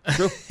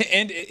 True.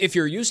 And if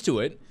you're used to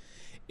it,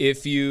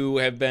 if you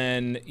have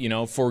been,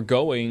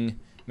 foregoing,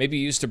 maybe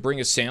you used to bring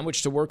a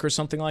sandwich to work or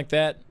something like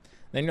that,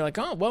 then you're like,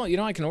 oh, well,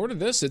 I can order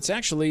this. It's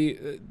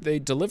actually, they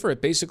deliver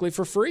it basically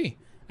for free.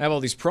 I have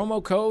all these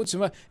promo codes.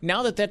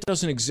 Now that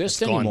doesn't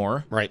exist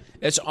anymore, right?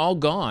 It's all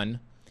gone.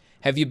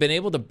 Have you been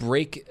able to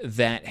break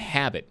that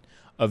habit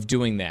of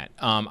doing that?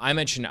 I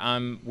mentioned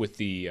I'm with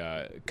the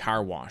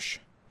car wash,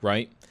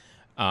 right?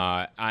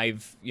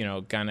 I've,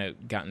 kind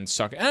of gotten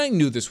sucked. And I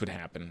knew this would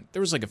happen.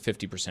 There was like a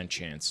 50%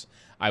 chance.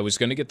 I was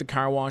going to get the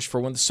car wash for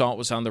when the salt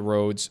was on the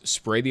roads,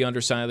 spray the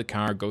underside of the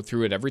car, go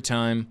through it every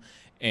time,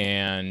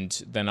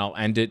 and then I'll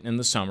end it in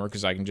the summer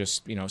because I can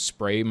just,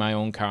 spray my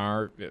own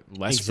car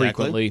less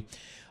frequently.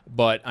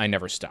 But I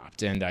never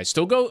stopped. And I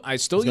still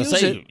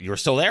use it. You're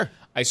still there.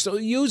 I still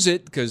use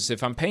it because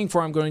if I'm paying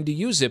for it, I'm going to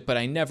use it, but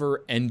I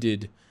never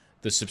ended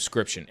the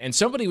subscription. And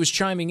somebody was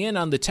chiming in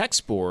on the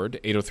text board,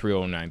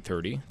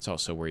 803-0930. It's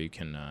also where you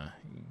can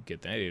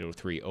get that,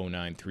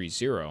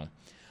 803-0930,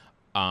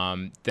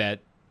 that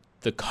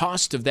the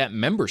cost of that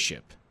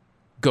membership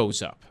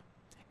goes up.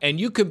 And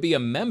you could be a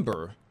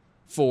member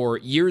for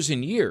years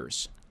and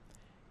years.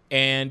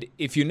 And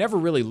if you never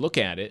really look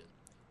at it,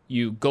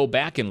 you go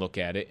back and look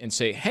at it and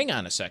say, hang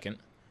on a second.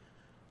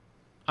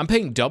 I'm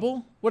paying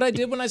double what I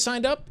did when I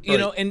signed up,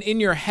 and in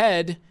your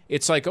head,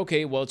 it's like,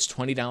 okay, well, it's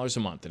 $20 a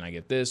month, and I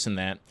get this and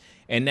that.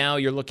 And now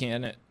you're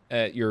looking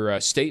at your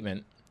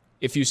statement,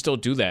 if you still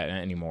do that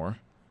anymore,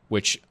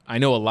 which I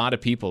know a lot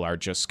of people are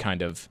just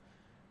kind of,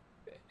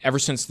 ever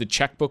since the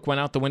checkbook went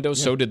out the window,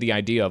 so did the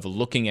idea of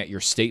looking at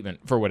your statement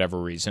for whatever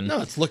reason.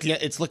 No, it's looking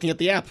at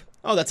the app.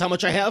 Oh, that's how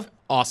much I have?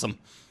 Awesome.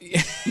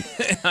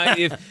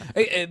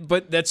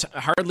 But that's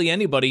hardly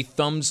anybody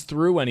thumbs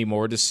through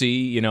anymore to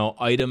see,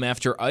 item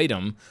after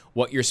item,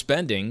 what you're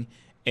spending.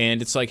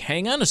 And it's like,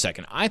 hang on a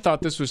second. I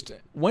thought this was,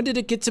 when did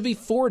it get to be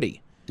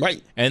 40?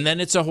 Right. And then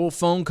it's a whole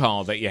phone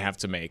call that you have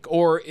to make.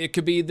 Or it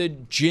could be the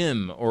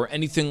gym or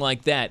anything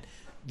like that.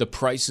 The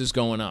price is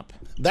going up.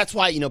 That's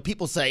why,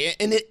 people say,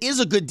 and it is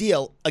a good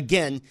deal,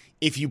 again,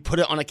 if you put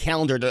it on a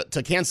calendar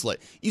to cancel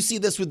it. You see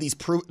this with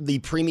the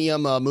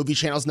premium movie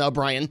channels now,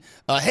 Brian.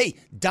 Hey,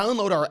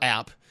 download our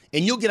app,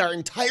 and you'll get our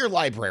entire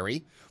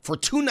library for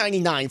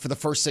 $2.99 for the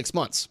first 6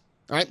 months.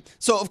 All right.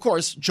 So, of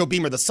course, Joe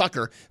Beamer, the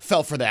sucker,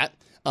 fell for that.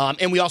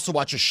 And we also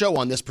watch a show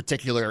on this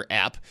particular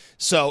app.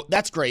 So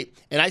that's great.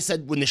 And I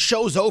said, when the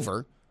show's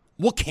over,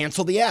 we'll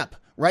cancel the app,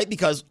 right?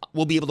 Because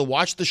we'll be able to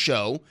watch the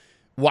show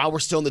while we're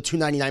still in the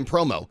 $2.99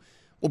 promo.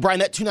 Well, Brian,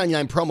 that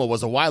 $2.99 promo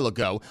was a while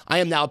ago. I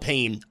am now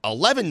paying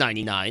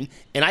 $11.99,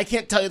 and I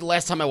can't tell you the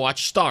last time I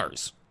watched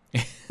Stars.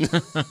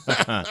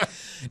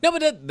 No,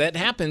 but that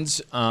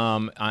happens.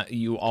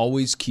 You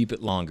always keep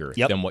it longer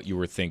than what you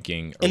were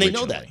thinking originally. And they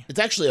know that. It's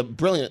actually a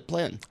brilliant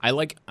plan. I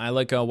like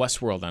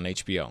Westworld on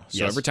HBO.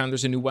 So every time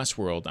there's a new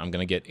Westworld, I'm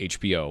going to get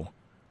HBO,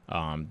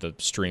 the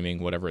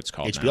streaming, whatever it's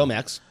called HBO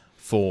Max.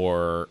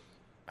 For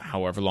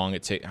however long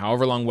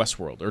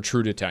Westworld or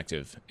True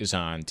Detective is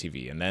on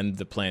TV. And then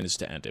the plan is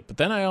to end it. But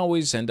then I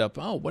always end up,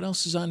 what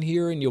else is on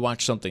here? And you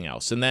watch something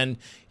else. And then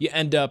you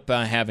end up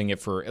having it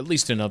for at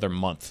least another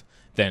month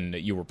than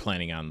you were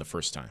planning on the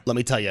first time. Let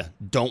me tell you,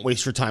 don't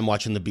waste your time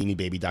watching the Beanie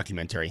Baby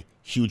documentary.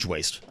 Huge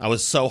waste. I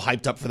was so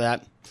hyped up for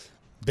that.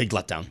 Big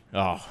letdown.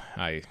 Oh,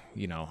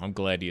 I'm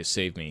glad you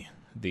saved me.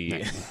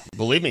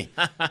 Believe me,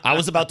 I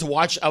was going to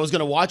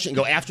watch it and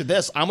go, after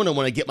this, I'm going to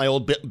want to get my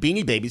old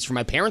Beanie Babies from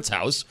my parents'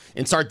 house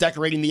and start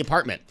decorating the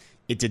apartment.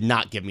 It did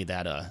not give me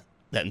that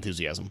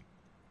enthusiasm.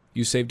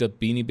 You saved up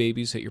Beanie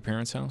Babies at your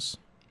parents' house?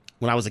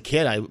 When I was a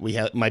kid, we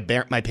had my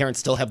parents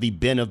still have the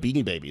bin of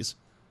Beanie Babies.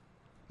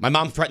 My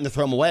mom threatened to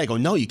throw them away. I go,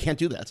 no, you can't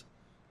do that.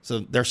 So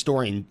they're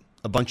storing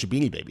a bunch of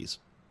Beanie Babies.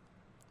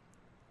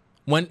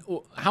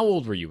 How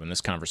old were you when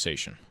this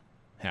conversation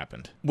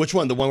happened? Which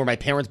one? The one where my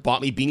parents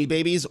bought me Beanie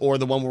Babies, or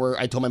the one where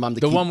I told my mom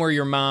to keep... The one where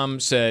your mom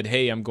said,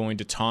 hey, I'm going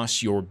to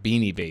toss your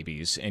Beanie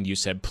Babies, and you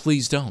said,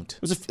 please don't.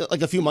 It was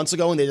like a few months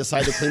ago when they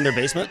decided to clean their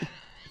basement.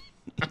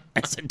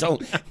 I said,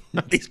 don't.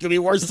 These could be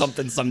worth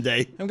something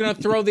someday. I'm going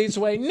to throw these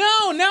away.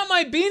 No, not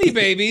my Beanie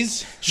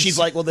Babies. She's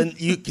like, well, then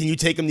can you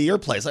take them to your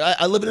place? Like,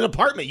 I live in an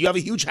apartment. You have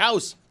a huge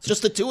house. It's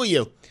just the two of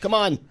you. Come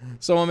on.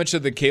 So I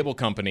mentioned the cable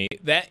company.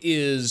 That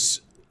is...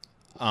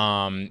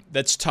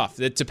 that's tough.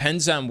 It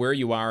depends on where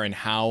you are and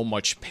how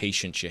much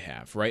patience you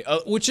have, right?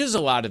 Which is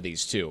a lot of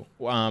these too.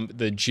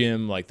 The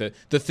gym, like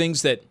the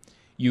things that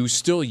you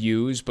still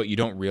use but you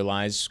don't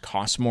realize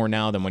cost more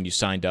now than when you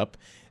signed up.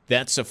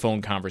 That's a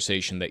phone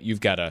conversation that you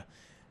got to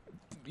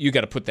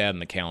put that in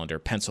the calendar,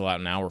 pencil out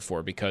an hour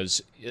for,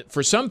 because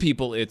for some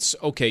people it's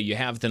okay. You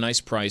have the nice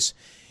price.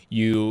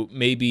 You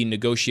maybe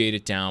negotiate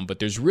it down, but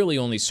there's really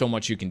only so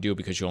much you can do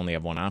because you only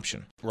have one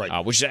option.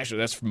 Right. Which is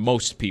that's for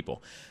most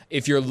people.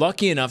 If you're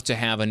lucky enough to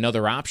have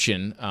another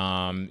option,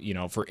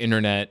 for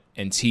internet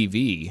and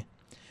TV,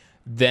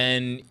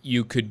 then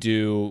you could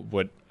do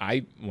when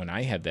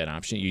I had that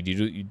option, you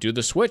do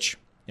the switch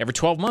every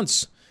 12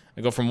 months. I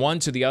go from one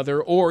to the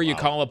other, or you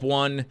call up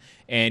one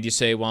and you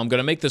say, well, I'm going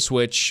to make the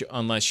switch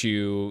unless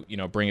you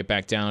bring it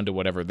back down to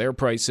whatever their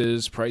price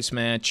is, price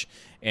match.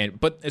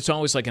 But it's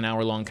always like an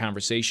hour-long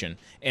conversation.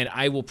 And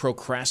I will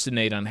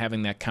procrastinate on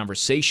having that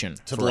conversation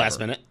to the last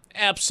minute.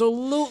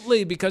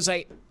 Absolutely, because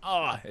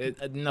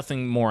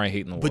nothing more I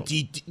hate in the world. But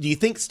do you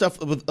think stuff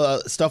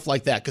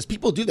like that, because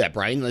people do that,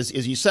 Brian,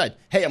 as you said,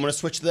 hey, I'm going to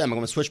switch to them, I'm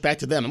going to switch back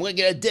to them, I'm going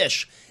to get a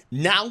dish.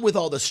 Now with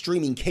all the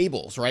streaming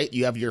cables, right,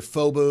 you have your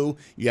Fubo,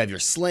 you have your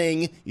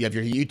Sling, you have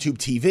your YouTube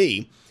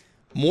TV,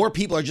 more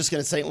people are just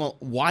going to say, well,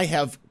 why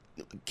have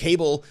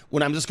cable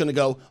when I'm just going to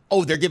go,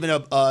 they're giving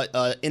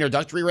a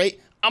introductory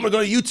rate? I'm going to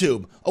go to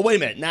YouTube. Oh, wait a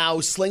minute. Now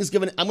Sling's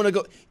giving it. I'm going to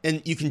go.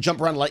 And you can jump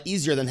around a lot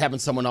easier than having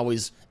someone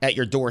always at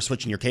your door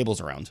switching your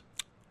cables around.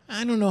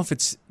 I don't know if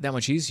it's that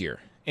much easier.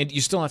 And you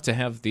still have to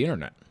have the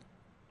internet.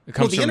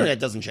 Well, the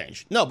internet doesn't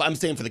change. No, but I'm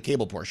saying for the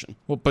cable portion.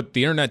 Well, but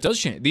the internet does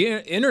change. The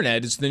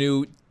internet is the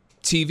new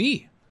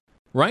TV,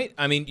 right?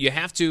 I mean,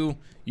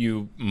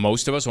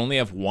 most of us only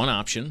have one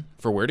option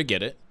for where to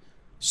get it.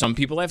 Some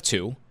people have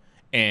two.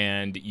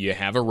 And you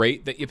have a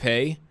rate that you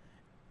pay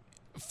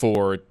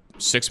for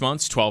 6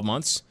 months, 12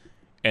 months,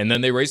 and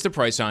then they raise the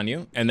price on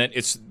you, and then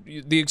it's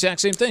the exact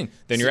same thing.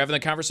 Then you're having the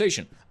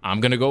conversation. I'm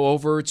going to go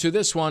over to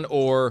this one,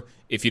 or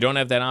if you don't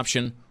have that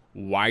option,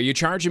 why are you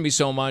charging me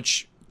so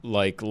much?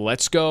 Like,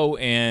 let's go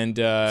and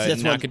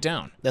knock it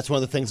down. That's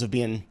one of the things of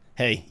being,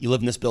 hey, you live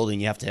in this building,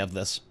 you have to have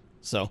this.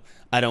 So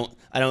I don't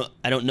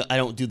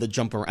do the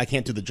jump around. I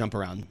can't do the jump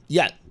around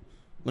yet.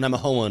 When I'm a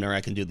homeowner,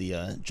 I can do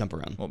the jump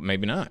around. Well,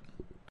 maybe not.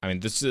 I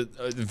mean, this is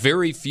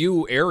very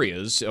few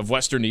areas of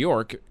Western New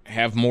York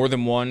have more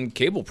than one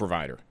cable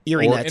provider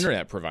or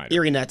internet provider.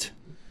 EerieNet.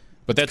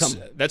 But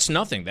that's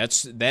nothing.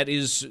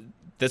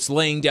 That's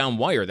laying down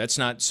wire. That's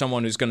not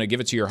someone who's going to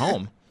give it to your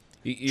home.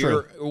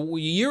 You're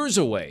years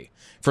away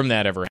from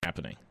that ever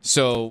happening.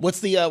 So what's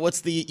the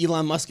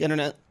Elon Musk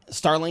internet?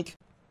 Starlink?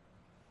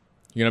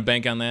 You're going to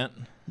bank on that?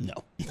 No.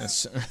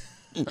 It's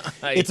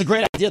a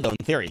great idea, though, in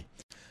theory.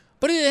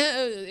 But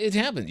it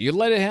happens. You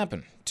let it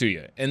happen to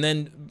you. And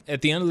then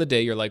at the end of the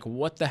day, you're like,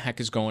 what the heck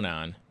is going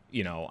on?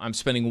 I'm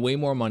spending way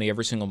more money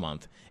every single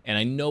month. And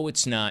I know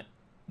it's not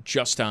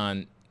just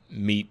on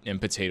meat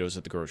and potatoes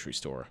at the grocery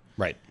store.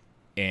 Right.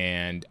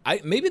 And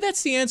maybe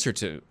that's the answer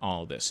to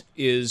all of this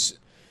is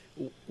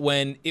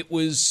when it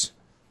was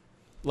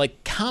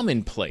like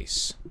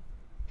commonplace,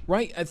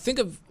 right? I think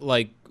of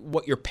like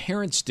what your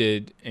parents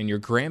did and your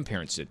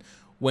grandparents did.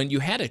 When you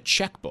had a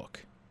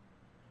checkbook,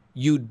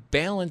 you'd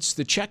balance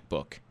the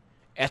checkbook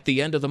at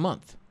the end of the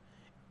month.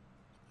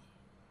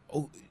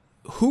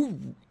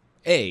 Who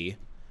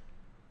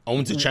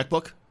owns a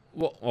checkbook?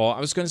 Well, I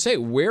was going to say,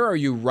 where are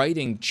you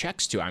writing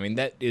checks to? I mean,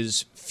 that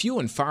is few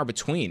and far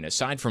between,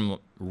 aside from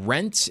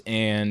rent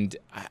and,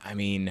 I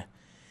mean,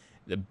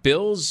 the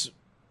bills.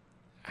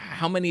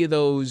 How many of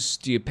those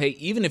do you pay?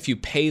 Even if you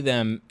pay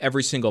them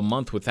every single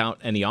month without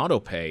any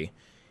auto pay,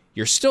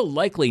 you're still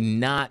likely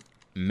not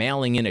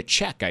mailing in a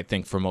check, I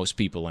think, for most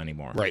people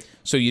anymore. Right.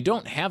 So you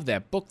don't have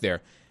that book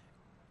there.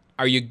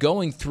 Are you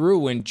going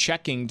through and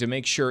checking to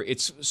make sure?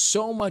 It's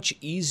so much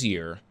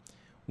easier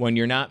when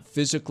you're not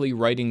physically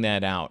writing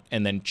that out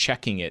and then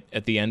checking it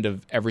at the end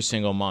of every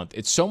single month.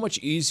 It's so much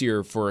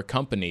easier for a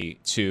company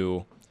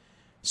to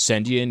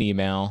send you an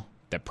email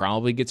that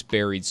probably gets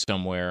buried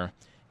somewhere.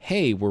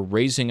 Hey, we're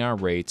raising our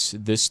rates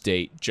this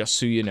date, just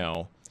so you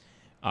know.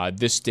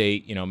 This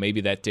date,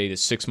 maybe that date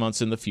is 6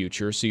 months in the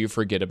future, so you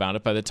forget about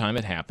it by the time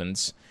it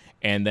happens.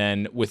 And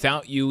then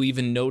without you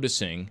even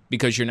noticing,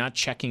 because you're not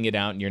checking it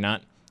out and you're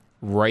not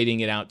writing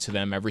it out to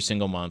them every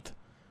single month,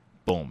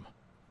 boom.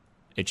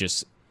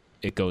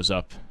 It goes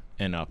up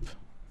and up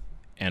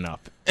and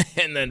up.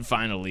 And then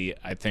finally,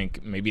 I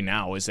think maybe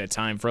now is that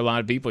time for a lot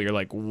of people. You're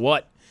like,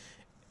 what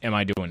am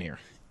I doing here?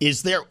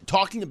 Is there,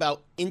 talking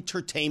about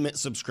entertainment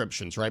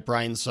subscriptions, right,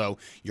 Brian? So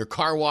your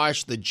car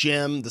wash, the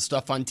gym, the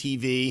stuff on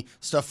TV,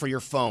 stuff for your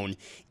phone.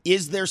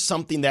 Is there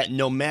something that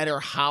no matter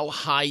how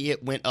high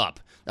it went up,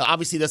 now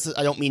obviously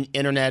I don't mean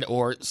internet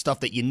or stuff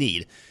that you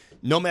need,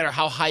 no matter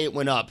how high it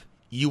went up,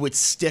 you would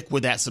stick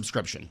with that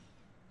subscription?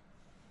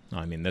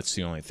 I mean, that's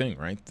the only thing,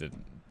 right?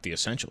 The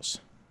essentials.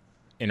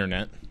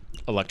 Internet,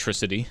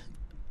 electricity.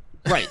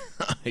 Right.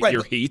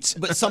 Your heat.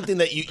 But something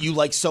that you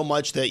like so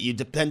much, that you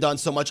depend on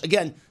so much.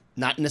 Again,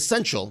 not an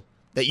essential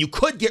that you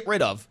could get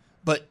rid of,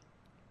 but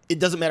it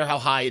doesn't matter how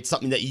high. It's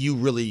something that you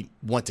really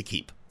want to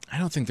keep. I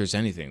don't think there's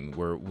anything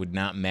where it would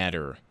not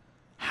matter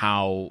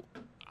how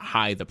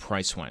high the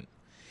price went.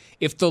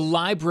 If the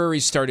library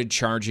started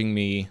charging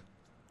me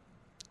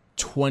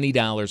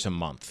 $20 a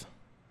month,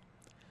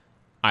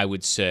 I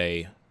would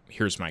say,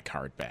 here's my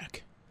card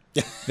back.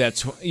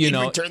 That's,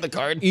 return the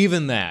card.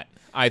 Even that,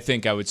 I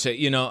think I would say,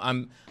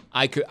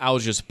 I'll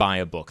just buy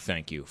a book,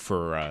 thank you,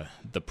 for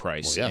the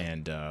price,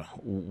 and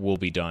we'll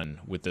be done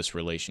with this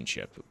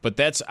relationship. But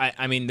that's,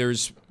 I mean,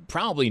 there's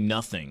probably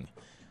nothing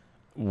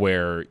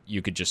where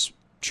you could just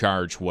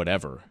charge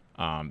whatever,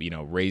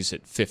 raise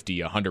it 50,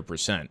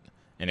 100%,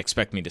 and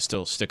expect me to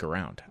still stick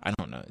around. I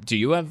don't know. Do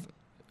you have?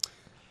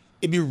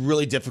 It'd be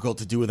really difficult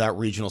to do without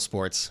regional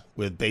sports,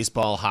 with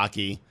baseball,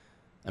 hockey.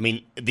 I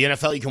mean, the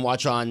NFL you can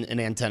watch on an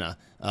antenna,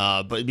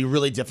 but it'd be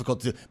really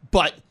difficult to.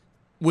 But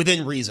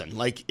within reason,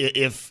 like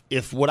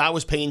if what I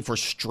was paying for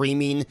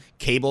streaming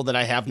cable that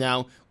I have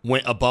now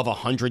went above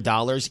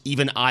 $100,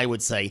 even I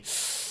would say,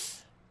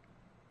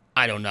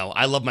 I don't know.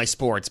 I love my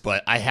sports,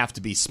 but I have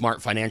to be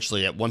smart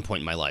financially at one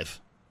point in my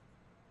life.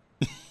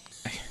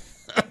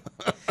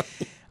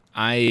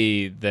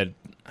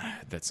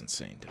 That's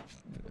insane to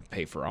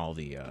pay for all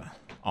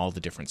the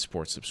different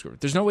sports subscriptions.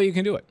 There's no way you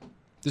can do it.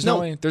 There's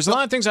no way. There's a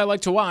lot of things I like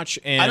to watch,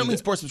 and I don't mean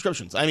sports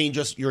subscriptions. I mean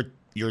just your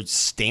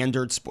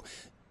standard sport.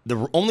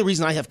 The only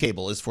reason I have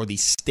cable is for the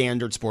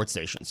standard sports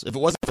stations. If it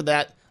wasn't for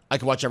that, I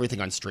could watch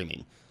everything on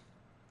streaming.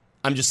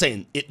 I'm just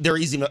saying, there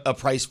is even a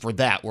price for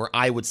that where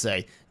I would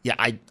say, yeah,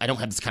 I don't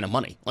have this kind of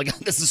money. Like,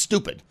 this is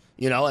stupid.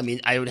 I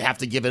mean, I would have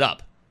to give it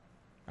up.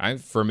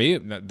 For me,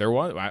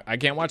 I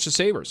can't watch the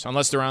Sabres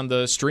unless they're on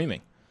the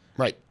streaming.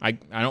 Right. I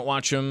don't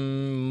watch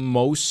them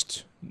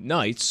most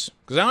nights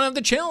because I don't have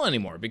the channel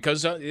anymore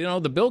because,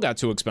 the bill got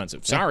too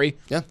expensive. Sorry.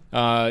 Yeah.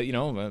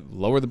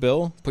 Lower the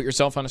bill. Put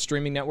yourself on a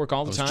streaming network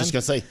all the time. I was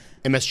just going to say,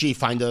 MSG,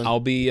 find a...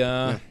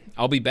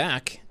 I'll be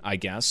back, I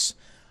guess.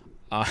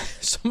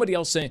 Somebody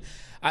else saying,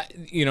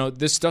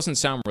 this doesn't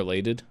sound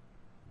related,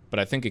 but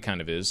I think it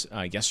kind of is.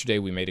 Yesterday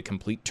we made a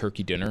complete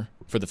turkey dinner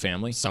for the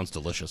family. Sounds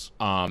delicious.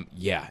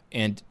 Yeah,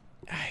 and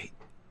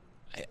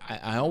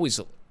I always,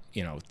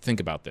 think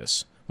about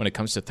this when it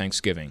comes to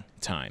Thanksgiving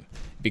time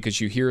because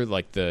you hear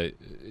like the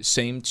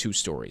same two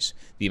stories: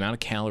 the amount of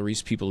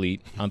calories people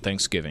eat on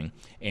Thanksgiving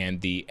and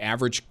the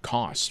average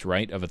cost,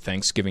 right, of a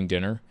Thanksgiving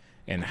dinner,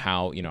 and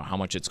how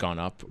much it's gone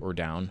up or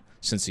down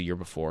since the year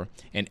before.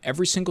 And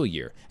every single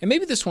year, and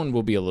maybe this one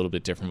will be a little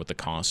bit different with the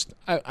cost.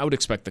 I would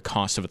expect the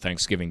cost of a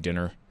Thanksgiving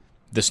dinner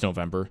this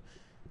November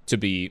to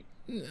be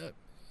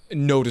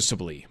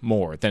noticeably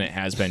more than it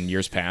has been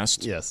years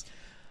past. Yes.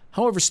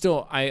 However,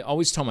 still, I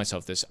always tell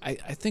myself this. I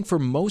think for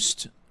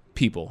most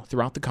people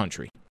throughout the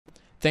country,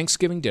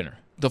 Thanksgiving dinner,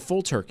 the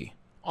full turkey,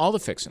 all the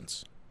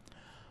fixins,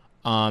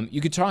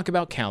 you could talk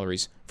about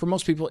calories. For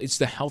most people, it's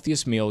the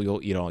healthiest meal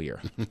you'll eat all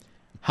year.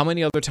 How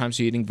many other times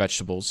are you eating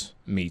vegetables,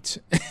 meat,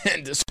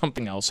 and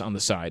something else on the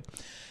side?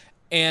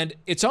 And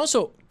it's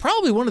also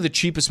probably one of the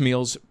cheapest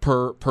meals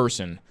per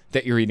person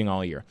that you're eating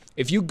all year.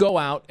 If you go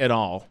out at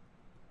all,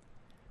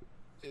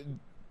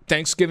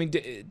 Thanksgiving,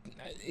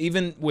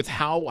 even with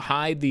how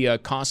high the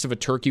cost of a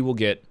turkey will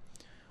get,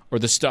 or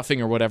the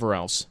stuffing or whatever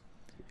else,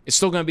 it's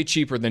still going to be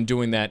cheaper than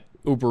doing that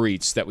Uber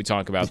Eats that we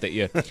talk about. That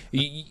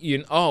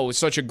it's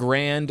such a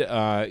grand,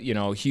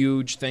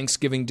 huge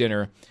Thanksgiving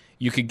dinner.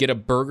 You could get a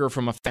burger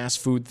from a fast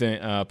food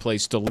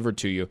place delivered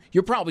to you.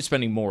 You're probably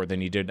spending more than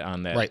you did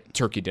on that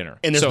turkey dinner.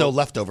 And there's no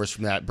leftovers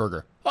from that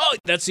burger. Oh,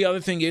 that's the other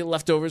thing. You get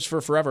leftovers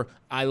for forever.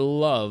 I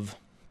love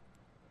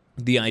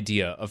the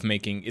idea of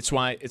making. It's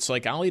why it's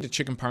like I'll eat a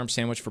chicken parm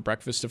sandwich for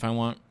breakfast if I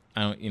want.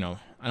 I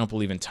don't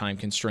believe in time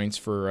constraints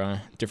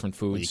for different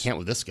foods. Well, you can't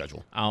with this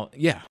schedule. I'll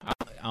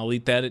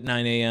eat that at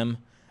 9 a.m.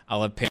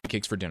 I'll have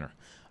pancakes for dinner,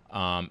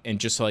 and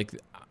just like.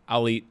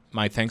 I'll eat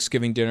my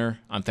Thanksgiving dinner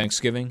on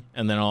Thanksgiving,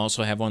 and then I'll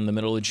also have one in the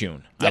middle of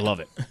June. Yeah. I love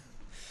it.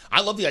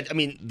 I love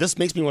this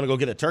makes me want to go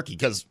get a turkey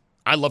because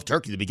I love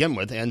turkey to begin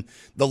with, and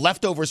the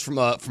leftovers from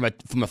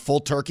a full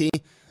turkey.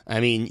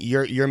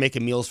 You're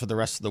making meals for the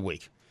rest of the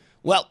week.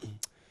 Well,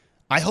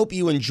 I hope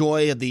you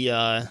enjoyed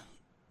the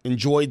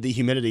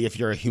humidity if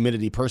you're a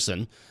humidity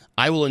person.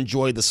 I will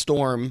enjoy the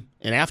storm,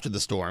 and after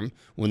the storm,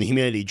 when the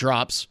humidity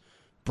drops,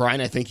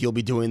 Brian, I think you'll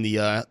be doing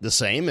the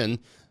same, and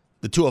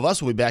the two of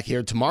us will be back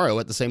here tomorrow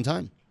at the same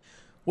time.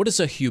 What is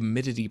a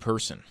humidity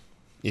person?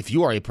 If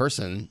you are a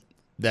person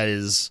that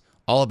is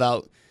all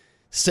about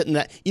sitting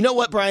that... You know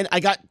what, Brian?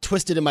 I got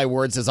twisted in my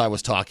words as I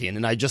was talking,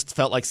 and I just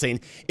felt like saying,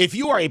 if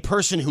you are a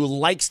person who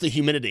likes the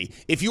humidity,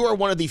 if you are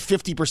one of the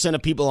 50%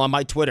 of people on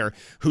my Twitter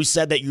who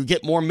said that you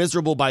get more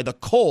miserable by the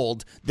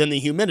cold than the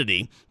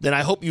humidity, then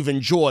I hope you've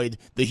enjoyed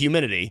the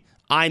humidity.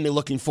 I'm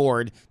looking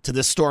forward to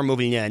this storm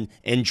moving in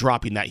and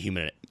dropping that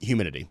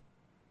humidity.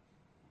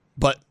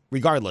 But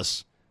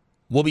regardless,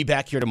 we'll be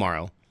back here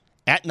tomorrow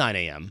at 9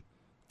 a.m.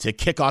 to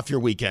kick off your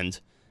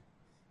weekend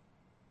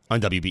on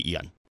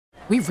WBEN.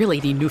 We really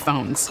need new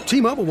phones.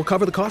 T-Mobile will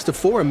cover the cost of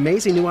 4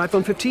 amazing new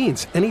iPhone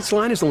 15s, and each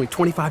line is only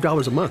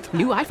 $25 a month.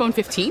 New iPhone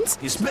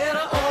 15s? It's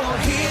better over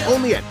here.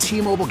 Only at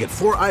T-Mobile, get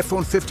 4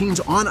 iPhone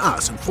 15s on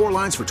us and 4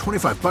 lines for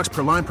 $25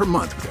 per line per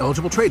month with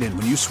eligible trade-in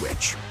when you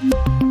switch.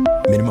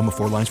 Minimum of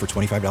 4 lines for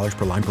 $25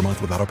 per line per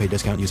month with auto-pay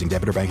discount using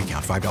debit or bank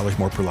account. $5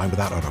 more per line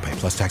without auto-pay,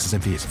 plus taxes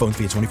and fees. Phone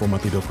fee at 24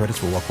 monthly bill credits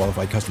for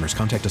well-qualified customers.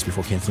 Contact us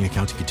before canceling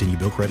account to continue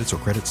bill credits or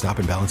credit stop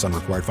and balance on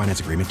required finance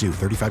agreement due.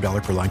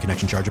 $35 per line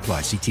connection charge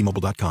applies. See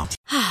T-Mobile.com.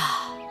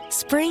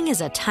 Spring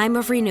is a time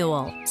of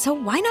renewal, so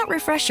why not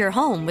refresh your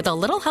home with a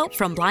little help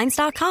from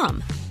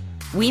Blinds.com?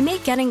 We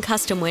make getting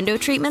custom window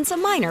treatments a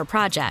minor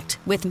project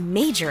with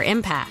major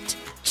impact.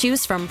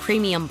 Choose from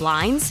premium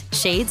blinds,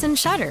 shades, and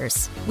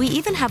shutters. We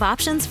even have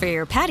options for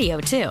your patio,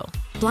 too.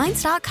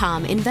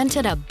 Blinds.com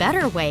invented a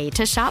better way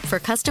to shop for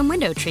custom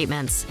window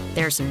treatments.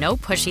 There's no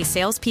pushy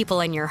salespeople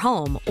in your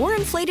home or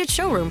inflated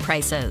showroom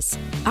prices.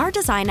 Our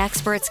design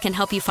experts can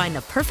help you find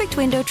the perfect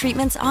window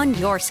treatments on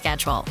your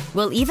schedule.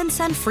 We'll even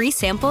send free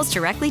samples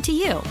directly to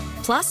you.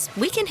 Plus,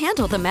 we can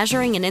handle the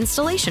measuring and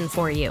installation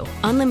for you.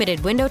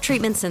 Unlimited window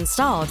treatments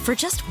installed for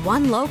just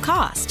one low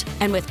cost.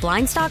 And with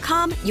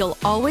Blinds.com, you'll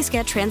always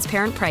get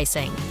transparent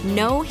pricing.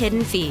 No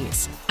hidden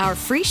fees. Our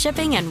free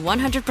shipping and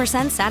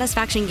 100%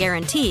 satisfaction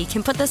guarantee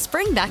can put the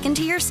spring back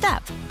into your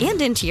step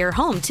and into your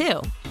home,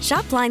 too.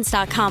 Shop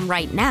Blinds.com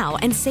right now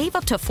and save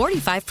up to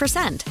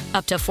 45%.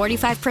 Up to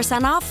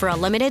 45% off for a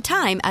limited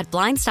time at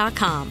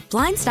Blinds.com.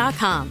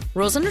 Blinds.com.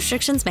 Rules and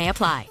restrictions may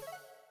apply.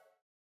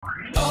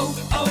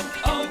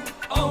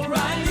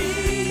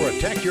 O'Reilly.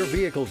 Protect your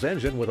vehicle's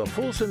engine with a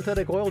full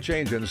synthetic oil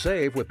change and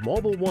save with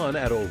Mobil 1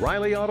 at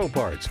O'Reilly Auto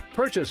Parts.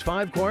 Purchase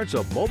 5 quarts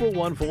of Mobil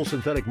 1 full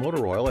synthetic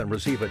motor oil and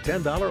receive a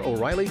 $10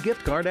 O'Reilly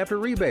gift card after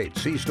rebate.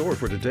 See store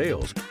for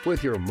details.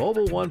 With your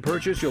Mobil 1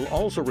 purchase, you'll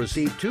also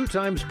receive 2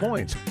 times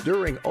points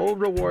during O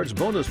Rewards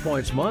Bonus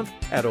Points Month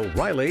at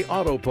O'Reilly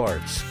Auto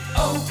Parts.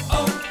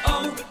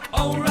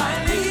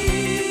 O'Reilly.